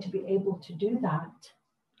going to be able to do that.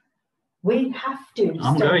 We have to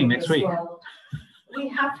I'm stay going in next this week. world. We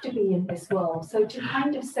have to be in this world. So to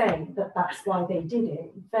kind of say that that's why they did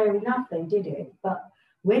it, fair enough, they did it, but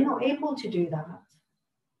we're not able to do that.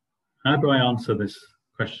 How do I answer this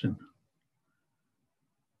question?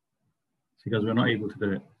 Because we're not able to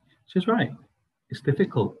do it. She's right. It's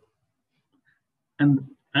difficult. And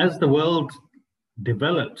as the world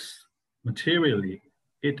develops materially,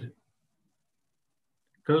 it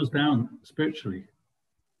goes down spiritually.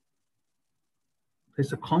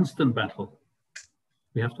 It's a constant battle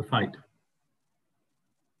we have to fight.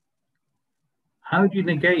 How do you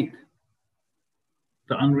negate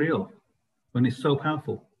the unreal when it's so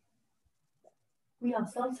powerful? We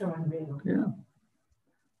ourselves are unreal. Yeah.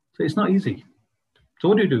 So it's not easy. So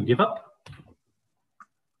what do? Give up?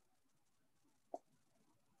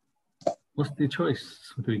 What's the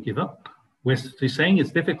choice? Do we give up? She's saying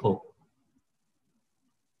it's difficult.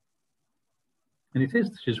 And it is,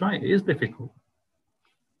 she's right, it is difficult.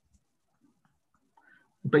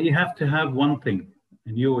 But you have to have one thing,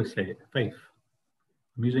 and you always say it, faith.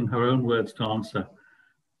 I'm using her own words to answer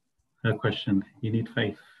her question. You need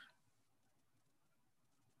faith.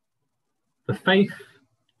 The faith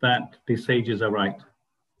that these sages are right.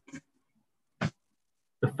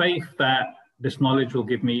 The faith that this knowledge will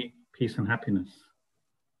give me peace and happiness.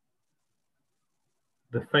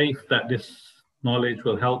 The faith that this knowledge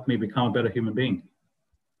will help me become a better human being.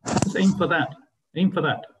 Just aim for that. Aim for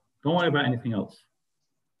that. Don't worry about anything else.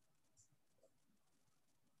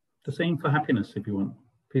 Just aim for happiness if you want,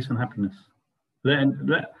 peace and happiness.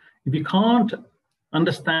 If you can't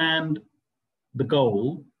understand the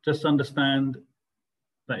goal, just understand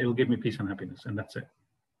that it will give me peace and happiness, and that's it.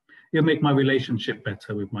 It'll make my relationship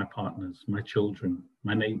better with my partners, my children,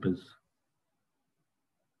 my neighbors.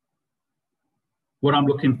 What I'm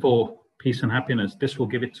looking for, peace and happiness, this will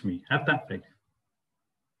give it to me. Have that faith.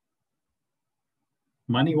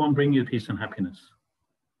 Money won't bring you peace and happiness.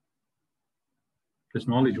 This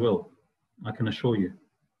knowledge will, I can assure you.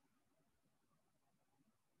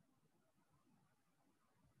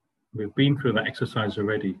 We've been through that exercise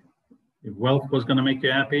already. If wealth was going to make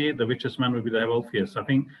you happy, the richest man would be the wealthiest. I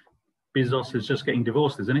think Bezos is just getting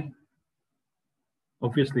divorced, isn't he?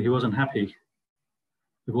 Obviously, he wasn't happy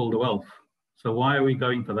with all the wealth. So why are we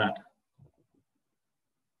going for that?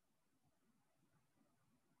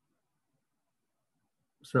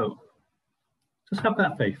 So just have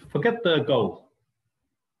that faith. Forget the goal.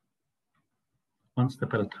 One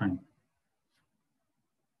step at a time.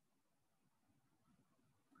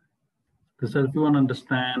 Does everyone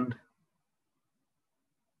understand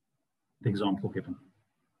the example given?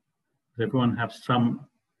 Does everyone have some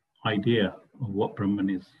idea of what Brahman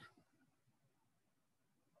is?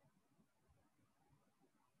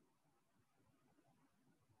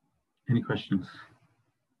 Any questions?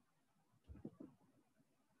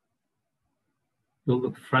 You'll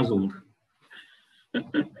look frazzled.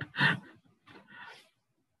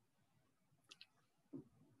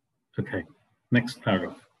 Okay, next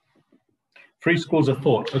paragraph. Three schools of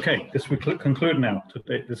thought. Okay, this we conclude now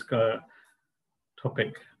today, this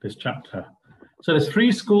topic, this chapter. So there's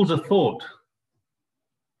three schools of thought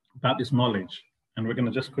about this knowledge, and we're going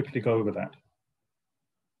to just quickly go over that.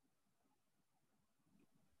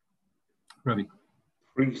 Ravi.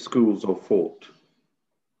 Three schools of thought.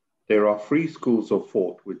 There are three schools of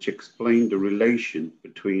thought which explain the relation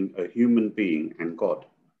between a human being and God.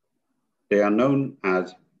 They are known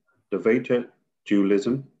as Dvaita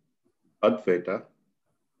dualism, Advaita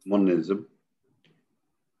monism,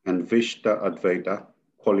 and Vishta Advaita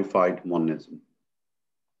qualified monism.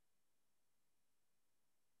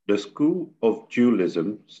 The school of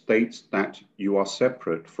dualism states that you are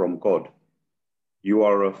separate from God. You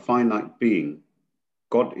are a finite being.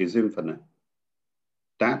 God is infinite.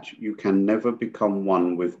 That you can never become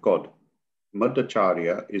one with God.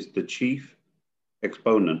 Madhacharya is the chief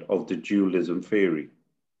exponent of the dualism theory.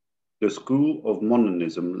 The school of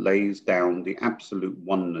monism lays down the absolute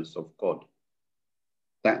oneness of God,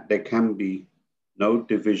 that there can be no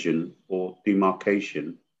division or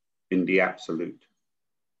demarcation in the absolute.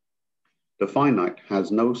 The finite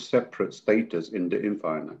has no separate status in the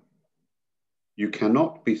infinite. You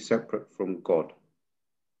cannot be separate from God.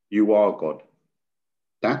 You are God.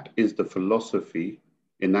 That is the philosophy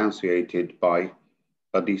enunciated by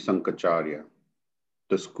Adi Sankacharya.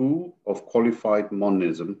 The school of qualified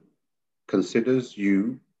monism considers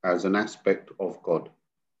you as an aspect of God.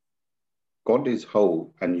 God is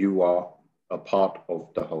whole and you are a part of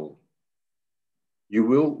the whole. You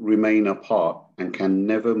will remain apart and can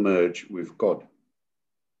never merge with God.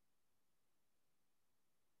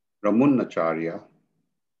 Ramanujacharya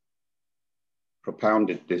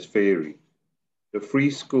propounded this theory. The three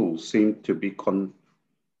schools seem to be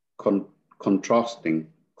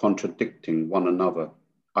contradicting one another.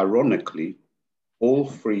 Ironically, all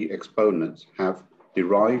three exponents have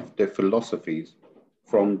derived their philosophies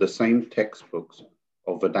from the same textbooks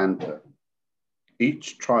of Vedanta.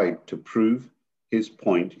 Each tried to prove his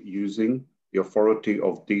point using the authority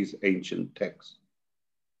of these ancient texts.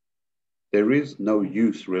 There is no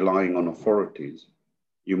use relying on authorities.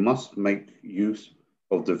 You must make use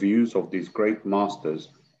of the views of these great masters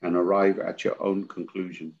and arrive at your own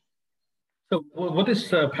conclusion. So what this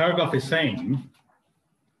paragraph is saying,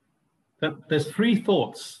 that there's three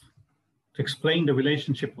thoughts to explain the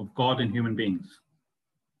relationship of God and human beings.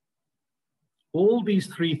 All these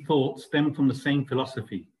three thoughts stem from the same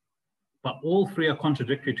philosophy, but all three are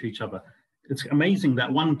contradictory to each other. It's amazing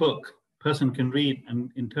that one book person can read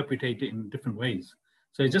and interpret it in different ways.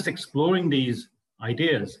 So it's just exploring these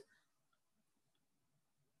ideas.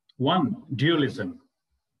 One, dualism.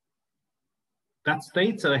 That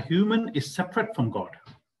states that a human is separate from God.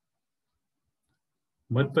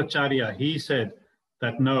 Madhvacharya, he said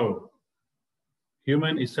that no,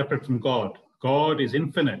 human is separate from God. God is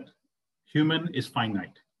infinite. Human is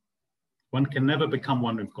finite. One can never become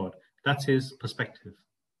one with God. That's his perspective.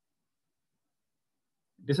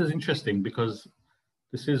 This is interesting because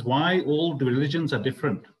this is why all the religions are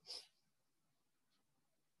different.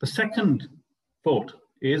 The second thought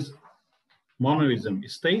is monoism.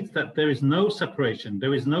 It states that there is no separation,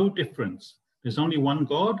 there is no difference. There's only one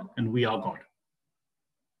God and we are God.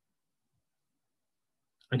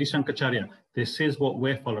 Adi Shankaracharya, this is what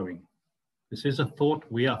we're following. This is a thought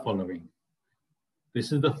we are following.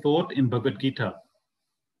 This is the thought in Bhagavad Gita.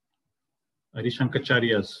 Adi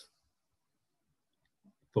Shankaracharya's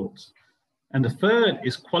thoughts. And the third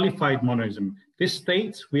is qualified monoism. This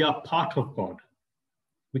states we are part of God.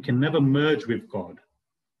 We can never merge with God.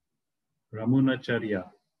 Ramanujacharya,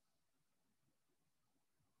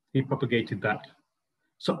 he propagated that.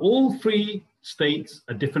 So all three states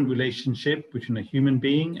a different relationship between a human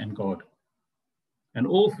being and God. And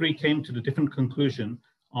all three came to the different conclusion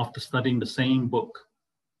after studying the same book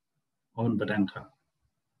on Vedanta.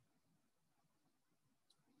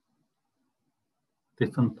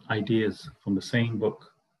 Different ideas from the same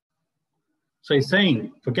book. So he's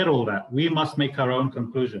saying, forget all that. We must make our own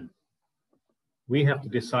conclusion. We have to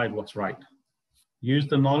decide what's right. Use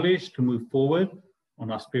the knowledge to move forward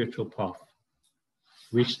on our spiritual path.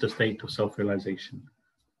 Reach the state of self-realization.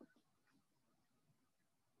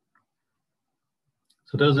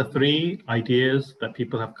 So those are three ideas that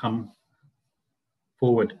people have come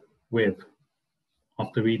forward with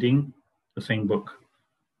after reading the same book.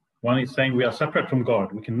 One is saying we are separate from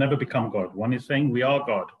God. We can never become God. One is saying we are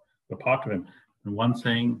God. We're part of him. And one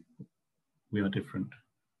saying we are different.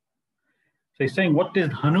 So he's saying, what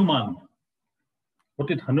did Hanuman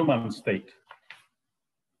state?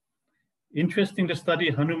 Interesting to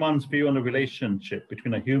study Hanuman's view on the relationship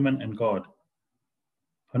between a human and God.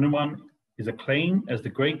 Hanuman is acclaimed as the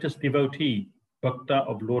greatest devotee, Bhakta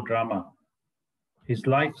of Lord Rama. His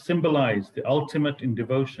life symbolized the ultimate in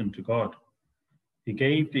devotion to God. He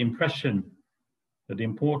gave the impression that the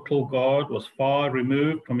immortal God was far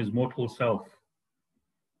removed from his mortal self.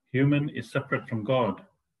 Human is separate from God.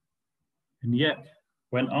 And yet,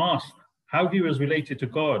 when asked how he was related to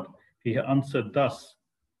God, he answered thus,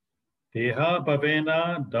 Deha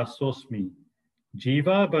bhavena dasosmi,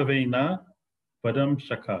 jiva bhavena vadam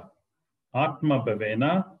shaka, atma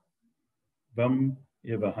bhavena vam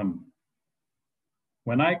evaham.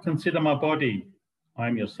 When I consider my body,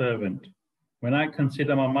 I'm your servant. When I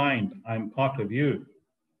consider my mind, I'm part of you.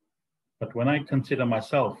 But when I consider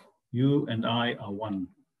myself, you and I are one.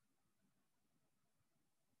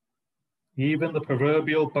 Even the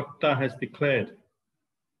proverbial Bhakta has declared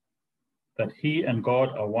that he and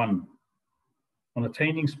God are one. On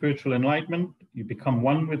attaining spiritual enlightenment, you become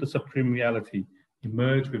one with the Supreme Reality. You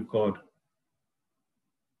merge with God.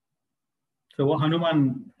 So what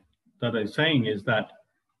Hanuman that is saying is that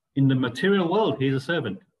in the material world, he is a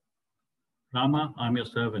servant. Rama, I'm your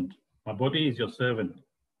servant. My body is your servant.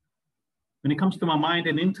 When it comes to my mind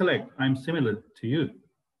and intellect, I'm similar to you.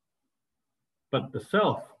 But the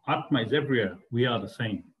self, Atma, is everywhere. We are the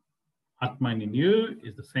same. Atman in you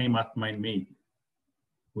is the same Atma in me.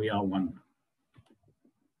 We are one.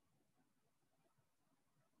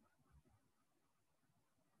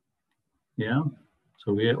 Yeah,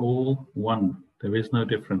 so we are all one. There is no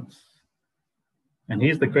difference. And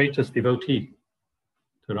he's the greatest devotee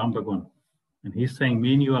to Ram Bhagwan. And he's saying,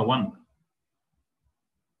 me and you are one.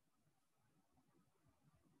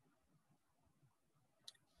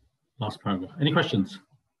 Last paragraph. Any questions?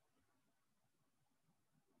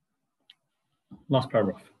 Last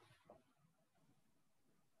paragraph.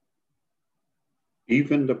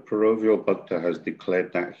 Even the Proverbial Bhakta has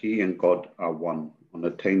declared that he and God are one. On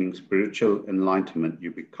attaining spiritual enlightenment,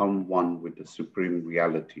 you become one with the supreme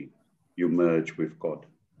reality. You merge with God.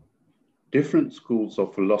 Different schools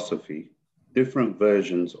of philosophy, different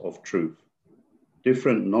versions of truth,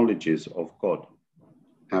 different knowledges of God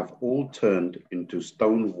have all turned into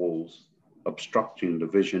stone walls, obstructing the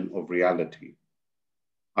vision of reality.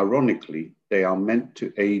 Ironically, they are meant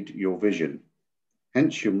to aid your vision.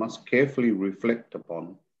 Hence, you must carefully reflect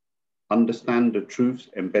upon, understand the truths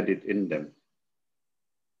embedded in them.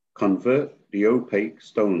 Convert the opaque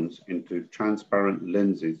stones into transparent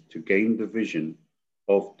lenses to gain the vision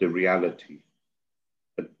of the reality.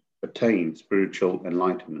 Attain spiritual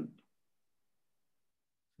enlightenment.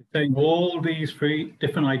 Saying all these three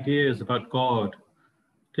different ideas about God,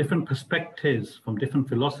 different perspectives from different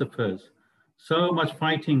philosophers, so much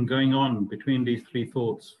fighting going on between these three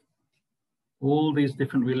thoughts. All these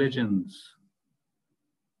different religions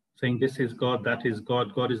saying this is God, that is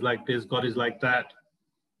God, God is like this, God is like that.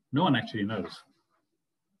 No one actually knows.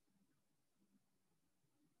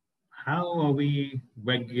 How are we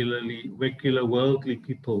regular worldly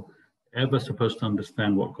people ever supposed to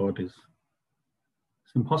understand what God is?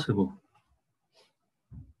 It's impossible.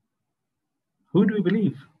 Who do we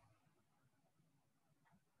believe?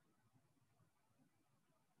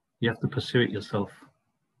 You have to pursue it yourself.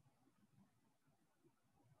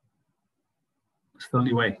 It's the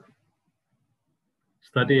only way.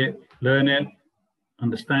 Study it, learn it,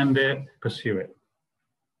 understand it, pursue it.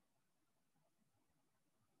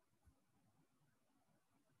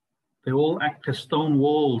 They all act as stone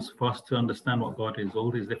walls for us to understand what God is,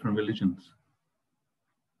 all these different religions.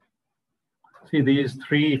 See, these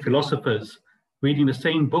three philosophers reading the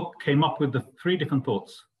same book came up with the three different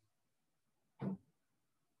thoughts.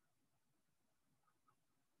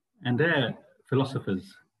 And they're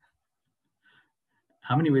philosophers.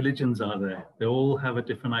 How many religions are there? They all have a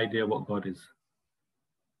different idea of what God is.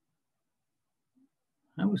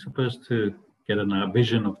 How are we supposed to get a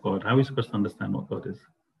vision of God? How are we supposed to understand what God is?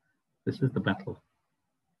 This is the battle.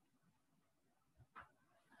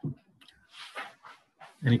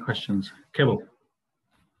 Any questions? Kibble.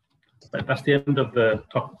 That's the end of the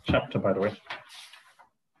top chapter, by the way.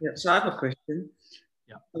 Yeah, so I have a question.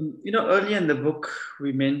 Yeah. You know, earlier in the book,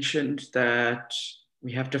 we mentioned that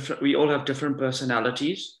we all have different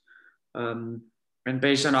personalities, and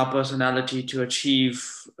based on our personality to achieve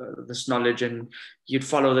this knowledge, and you'd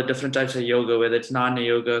follow the different types of yoga, whether it's Jnana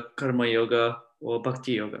Yoga, Karma Yoga, or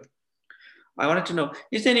Bhakti Yoga. I wanted to know,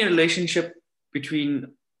 is there any relationship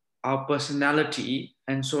between our personality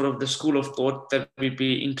and sort of the school of thought that we'd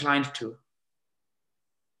be inclined to?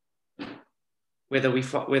 Whether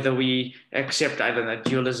we accept, I don't know,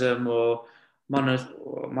 dualism or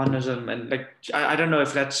monism, and like, I don't know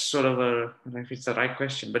if that's sort of I don't know if it's the right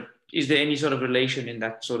question, but is there any sort of relation in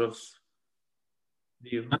that sort of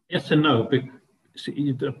view? Yes and no.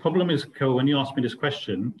 See, the problem is, Ko, when you asked me this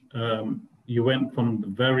question, you went from the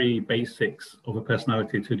very basics of a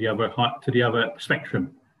personality to the other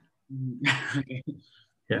spectrum. Okay.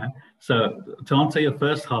 Yeah. So to answer your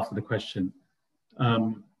first half of the question,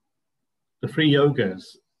 the three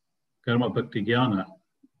yogas, Karma, Bhakti, Jnana,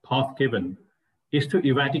 path given, is to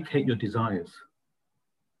eradicate your desires.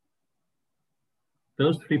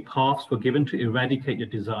 Those three paths were given to eradicate your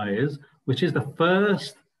desires, which is the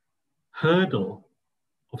first hurdle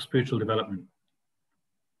of spiritual development.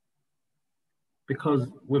 Because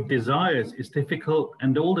with desires, it's difficult,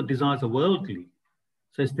 and all the desires are worldly.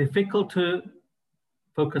 So it's difficult to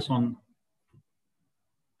focus on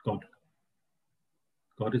God.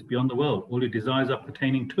 God is beyond the world. All your desires are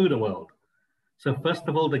pertaining to the world. So first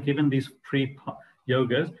of all, they're given these three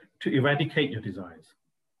yogas to eradicate your desires.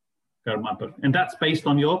 And that's based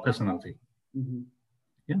on your personality. Mm-hmm.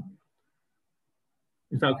 Yeah?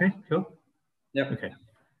 Is that okay? Sure? Yeah. Okay.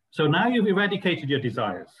 So now you've eradicated your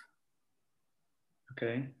desires.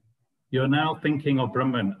 Okay. You're now thinking of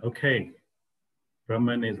Brahman. Okay.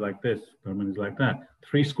 Brahman is like this. Brahman is like that.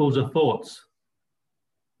 Three schools of thoughts.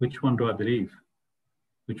 Which one do I believe?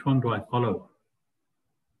 Which one do I follow?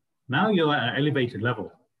 Now you're at an elevated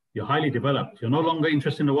level. You're highly developed. You're no longer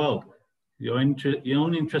interested in the world. You're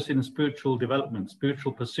only interested in spiritual development,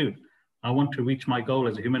 spiritual pursuit. I want to reach my goal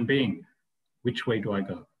as a human being. Which way do I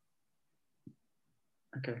go?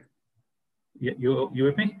 Okay. You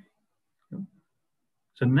with me?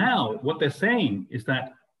 So now what they're saying is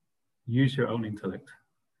that use your own intellect.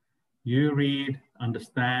 You read,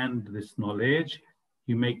 understand this knowledge,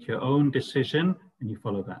 you make your own decision, and you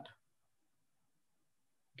follow that.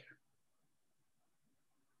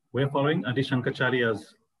 We're following Adi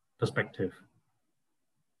Shankaracharya's perspective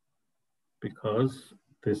because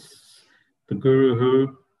the guru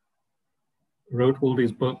who wrote all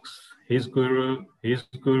these books, his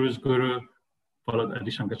guru's guru followed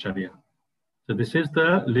Adi Shankaracharya. So this is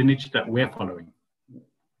the lineage that we're following.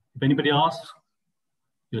 If anybody asks,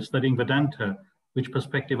 you're studying Vedanta, which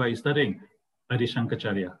perspective are you studying? Adi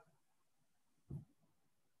Shankaracharya.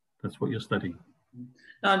 That's what you're studying.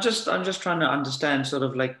 No, I'm just trying to understand sort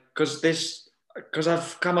of like, because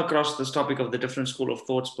I've come across this topic of the different school of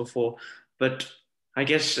thoughts before, but I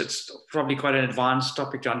guess it's probably quite an advanced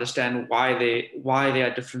topic to understand why they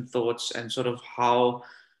are different thoughts and sort of how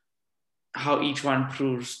each one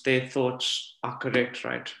proves their thoughts are correct,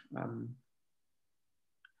 right?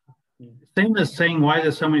 Same as saying why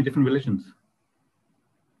there's so many different religions.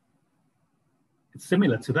 It's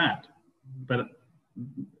similar to that, but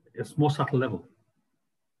it's more subtle level.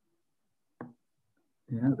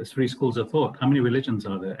 Yeah, there's 3 schools of thought. How many religions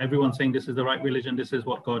are there? Everyone's saying this is the right religion, this is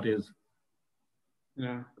what God is.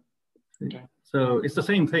 Yeah. Okay. So it's the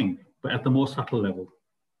same thing, but at the more subtle level.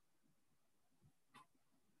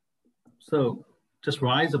 So just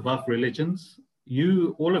rise above religions.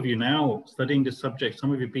 You, all of you now studying this subject,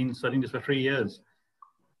 some of you have been studying this for 3 years.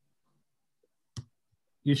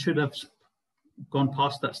 You should have gone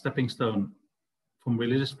past that stepping stone from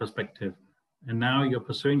religious perspective. And now you're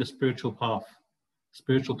pursuing the spiritual path,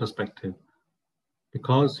 spiritual perspective,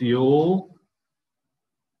 because you all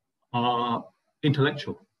are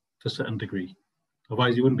intellectual to a certain degree.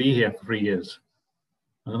 Otherwise you wouldn't be here for 3 years.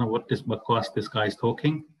 I don't know what this bakwas this guy is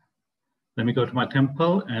talking. Let me go to my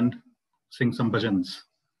temple and sing some bhajans.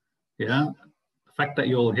 Yeah, the fact that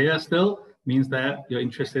you're all here still means that you're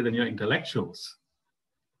interested in your intellectuals.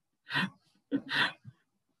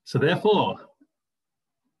 So therefore,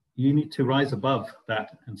 you need to rise above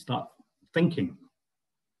that and start thinking,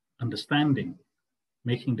 understanding,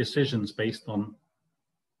 making decisions based on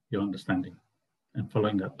your understanding and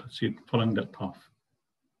following that pursuit, following that path.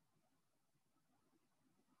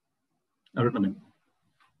 Arunamim.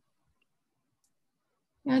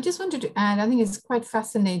 Yeah, I just wanted to add, I think it's quite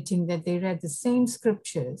fascinating that they read the same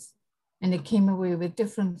scriptures and they came away with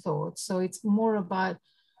different thoughts. So it's more about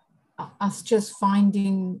us just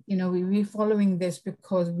finding, you know, we're following this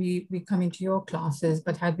because we come into your classes,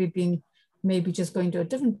 but had we been maybe just going to a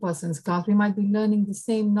different person's class, we might be learning the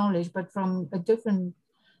same knowledge, but from a different,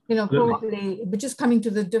 you know, probably, but just coming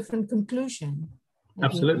to the different conclusion.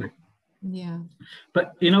 Absolutely. Yeah.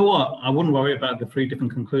 But you know what? I wouldn't worry about the 3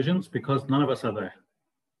 different conclusions because none of us are there.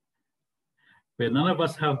 But none of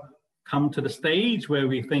us have come to the stage where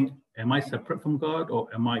we think, am I separate from God or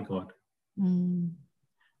am I God? Mm.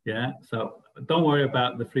 Yeah, so don't worry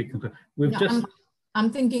about the 3 conclusions. I'm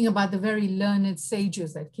thinking about the very learned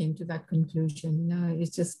sages that came to that conclusion. You know,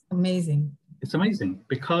 it's just amazing. It's amazing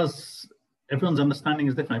because everyone's understanding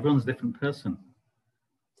is different. Everyone's a different person.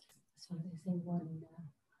 So they say one.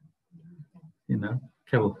 You know,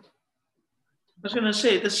 Keval. I was going to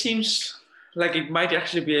say, this seems like it might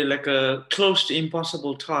actually be like a close to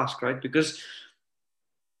impossible task, right? Because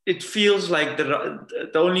it feels like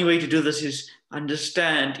the only way to do this is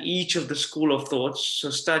understand each of the school of thoughts. So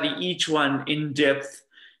study each one in depth,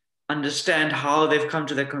 understand how they've come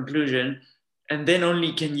to their conclusion, and then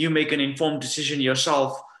only can you make an informed decision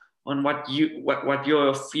yourself on what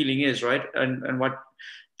your feeling is, right? And what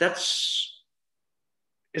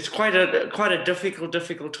it's quite a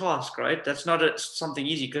difficult task, right? That's not something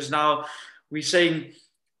easy, because now we're saying,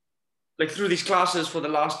 like through these classes for the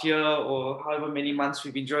last year or however many months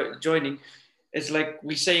we've been joining, it's like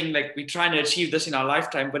we're saying like we're trying to achieve this in our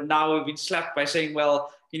lifetime, but now we've been slapped by saying,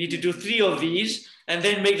 well, you need to do 3 of these and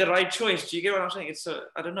then make the right choice. Do you get what I'm saying? It's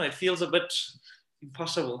I don't know, it feels a bit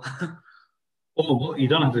impossible. Oh, well, you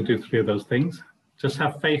don't have to do 3 of those things. Just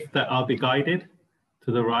have faith that I'll be guided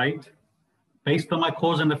to the right based on my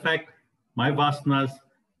cause and effect, my vasanas,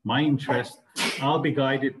 my interest. I'll be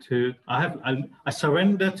guided to, I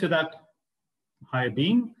surrender to that higher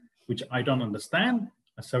being, which I don't understand.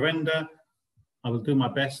 I surrender, I will do my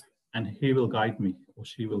best, and he will guide me, or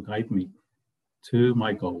she will guide me to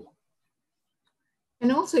my goal.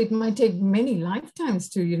 And also it might take many lifetimes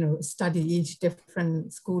to, you know, study each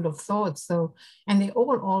different school of thought. So, and they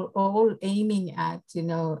all aiming at, you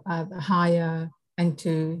know, higher and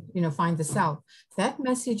to, you know, find the self. That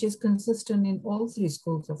message is consistent in all 3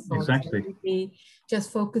 schools of thought. Exactly. So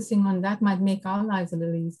just focusing on that might make our lives a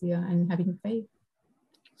little easier and having faith.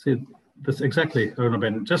 See, that's exactly,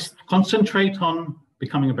 Aruna. Just concentrate on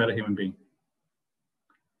becoming a better human being.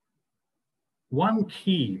 One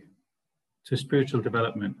key to spiritual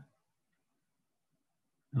development,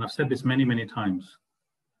 and I've said this many, many times,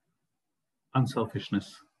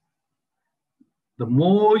 unselfishness. The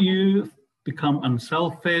more you become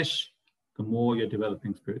unselfish, the more you're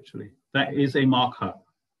developing spiritually. That is a marker.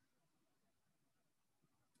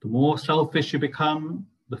 The more selfish you become,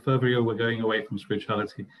 the further you're going away from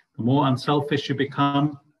spirituality. The more unselfish you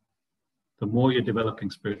become, the more you're developing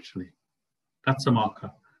spiritually. That's a marker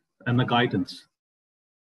and the guidance.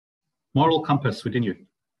 Moral compass within you.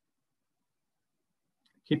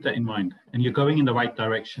 Keep that in mind. And you're going in the right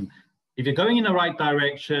direction. If you're going in the right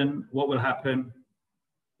direction, what will happen?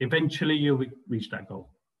 Eventually you'll reach that goal.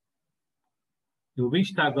 You'll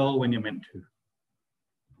reach that goal when you're meant to.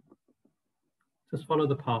 Just follow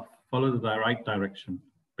the path, follow the right direction,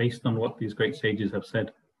 based on what these great sages have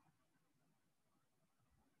said.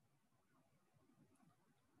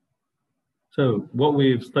 So what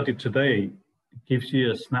we've studied today gives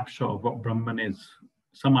you a snapshot of what Brahman is,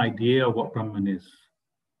 some idea of what Brahman is.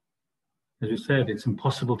 As you said, it's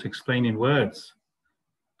impossible to explain in words,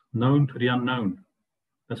 known to the unknown.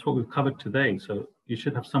 That's what we've covered today. So you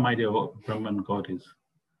should have some idea of what Brahman God is.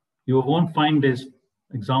 You won't find these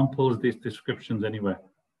examples, these descriptions anywhere.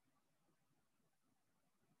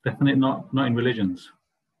 Definitely not in religions.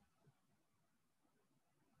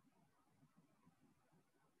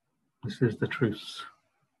 This is the truths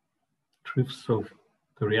of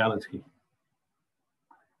the reality.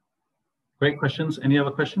 Great questions. Any other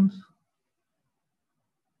questions?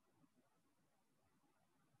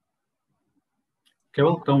 Okay,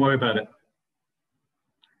 well, don't worry about it.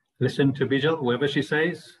 Listen to Bijal, whatever she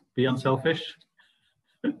says, be unselfish.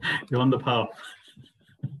 You're on the path.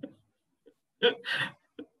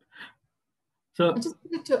 So I just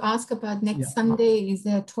wanted to ask about next Sunday. Is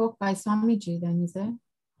there a talk by Swamiji then, is there?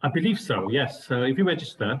 I believe so, yes. So if you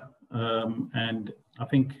register, and I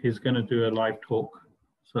think he's going to do a live talk.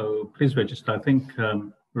 So please register. I think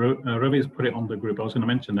Ravi's put it on the group. I was going to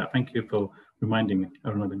mention that. Thank you for reminding me,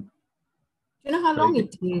 Arunabhin. Do you know how long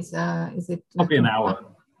it is? Is it probably an hour?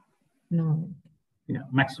 No. Yeah,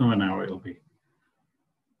 maximum an hour it'll be.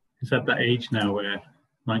 He's at that age now where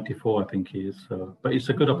 94, I think he is. So, but it's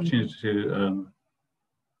a good opportunity to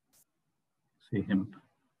see him.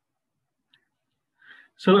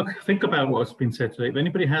 So look, think about what's been said today. If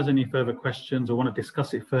anybody has any further questions or want to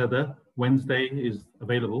discuss it further, Wednesday is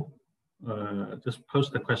available. Just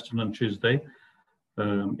post a question on Tuesday.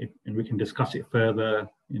 And we can discuss it further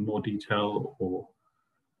in more detail or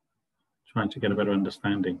trying to get a better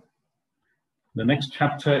understanding. The next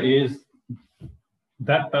chapter is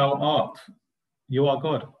That Thou Art, You Are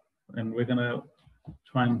God. And we're going to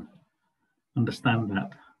try and understand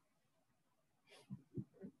that.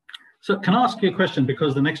 So can I ask you a question,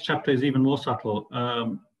 because the next chapter is even more subtle.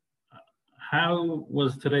 How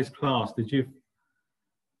was today's class?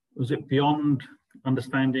 Was it beyond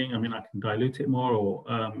understanding? I mean, I can dilute it more, or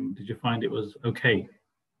did you find it was okay?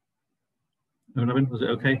 Was it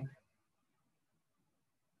okay?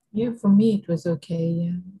 Yeah, for me it was okay.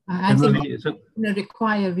 Yeah, I think it's going to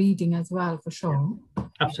require reading as well, for sure.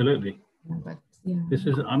 Absolutely. Yeah, but yeah,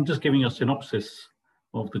 I'm just giving a synopsis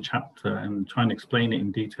of the chapter and trying to explain it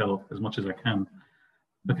in detail as much as I can.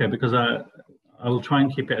 Okay, because I will try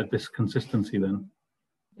and keep it at this consistency then.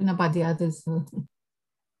 You know about the others. So.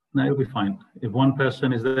 No, it'll be fine. If one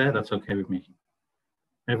person is there, that's okay with me.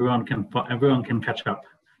 Everyone can catch up.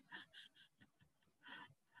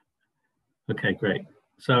 Okay, great.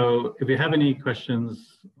 So if you have any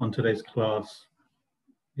questions on today's class,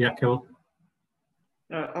 yeah, Kevin?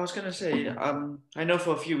 I was going to say, I know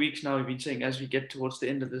for a few weeks now we've been saying as we get towards the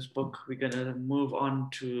end of this book, we're going to move on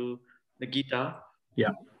to the Gita. Yeah.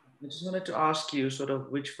 I just wanted to ask you sort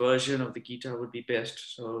of which version of the Gita would be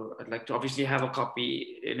best. So I'd like to obviously have a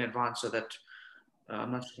copy in advance so that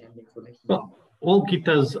I'm not standing for this. Well, all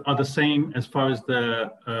Gitas are the same as far as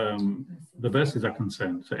the verses are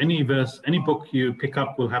concerned. So any book you pick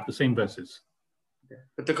up will have the same verses. Okay.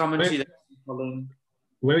 But the commentary that you're following.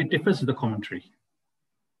 Where it differs is the commentary.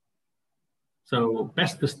 So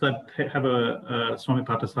best to have a Swami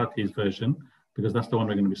Parthasathi's version, because that's the one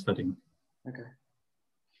we're going to be studying. Okay.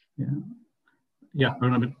 Yeah. Yeah,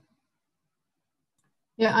 Arunabhin.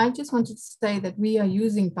 Yeah, I just wanted to say that we are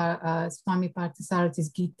using Swami Parthasathi's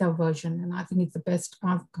Gita version, and I think it's the best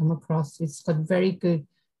I've come across. It's got very good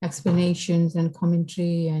explanations and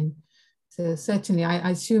commentary, and so certainly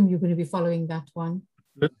I assume you're going to be following that one.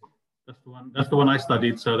 That's the one I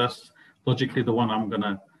studied, so that's logically the one I'm going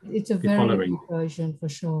to It's a very good version for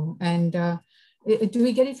sure. And Do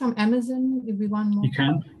we get it from Amazon if we want more? You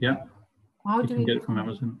can, yeah. How You do can we get it from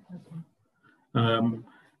Amazon. Okay.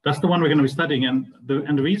 That's the one we're going to be studying, and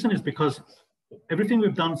the reason is because everything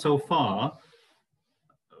we've done so far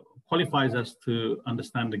qualifies us to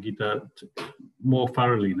understand the Gita more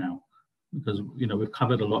thoroughly now, because we've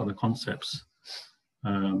covered a lot of the concepts.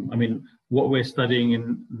 I mean, what we're studying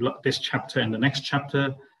in this chapter and the next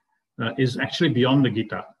chapter is actually beyond the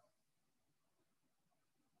Gita,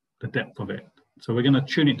 the depth of it. So we're going to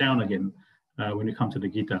tune it down again when we come to the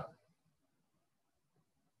Gita.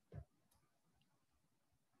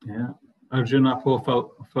 Yeah, Arjuna, poor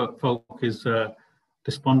folk is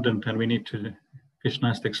despondent, and we need to, Krishna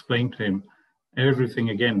has to explain to him everything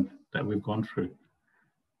again that we've gone through.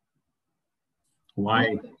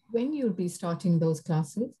 Why? When you'll be starting those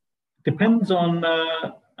classes? Depends on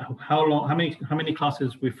how many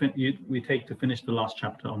classes we take to finish the last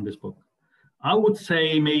chapter on this book. I would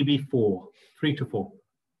say maybe 3 to 4.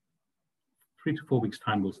 3 to 4 weeks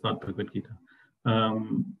time we'll start Bhagavad Gita.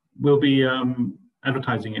 We'll be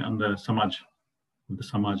advertising it on the Samaj, with the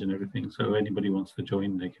Samaj and everything. So anybody wants to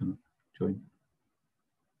join, they can join.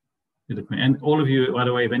 And all of you, by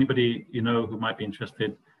the way, if anybody who might be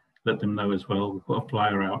interested, let them know as well. We'll put a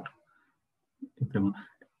flyer out. If they want.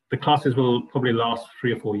 The classes will probably last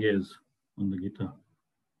 3 or 4 years on the Gita,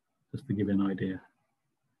 just to give you an idea.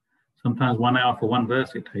 Sometimes 1 hour for one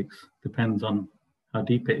verse it takes, depends on how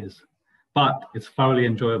deep it is. But it's thoroughly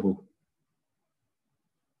enjoyable.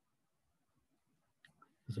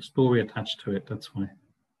 There's a story attached to it, that's why.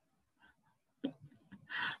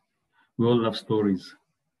 We all love stories.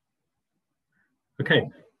 Okay,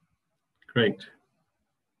 great.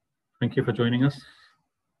 Thank you for joining us,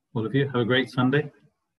 all of you. Have a great Sunday.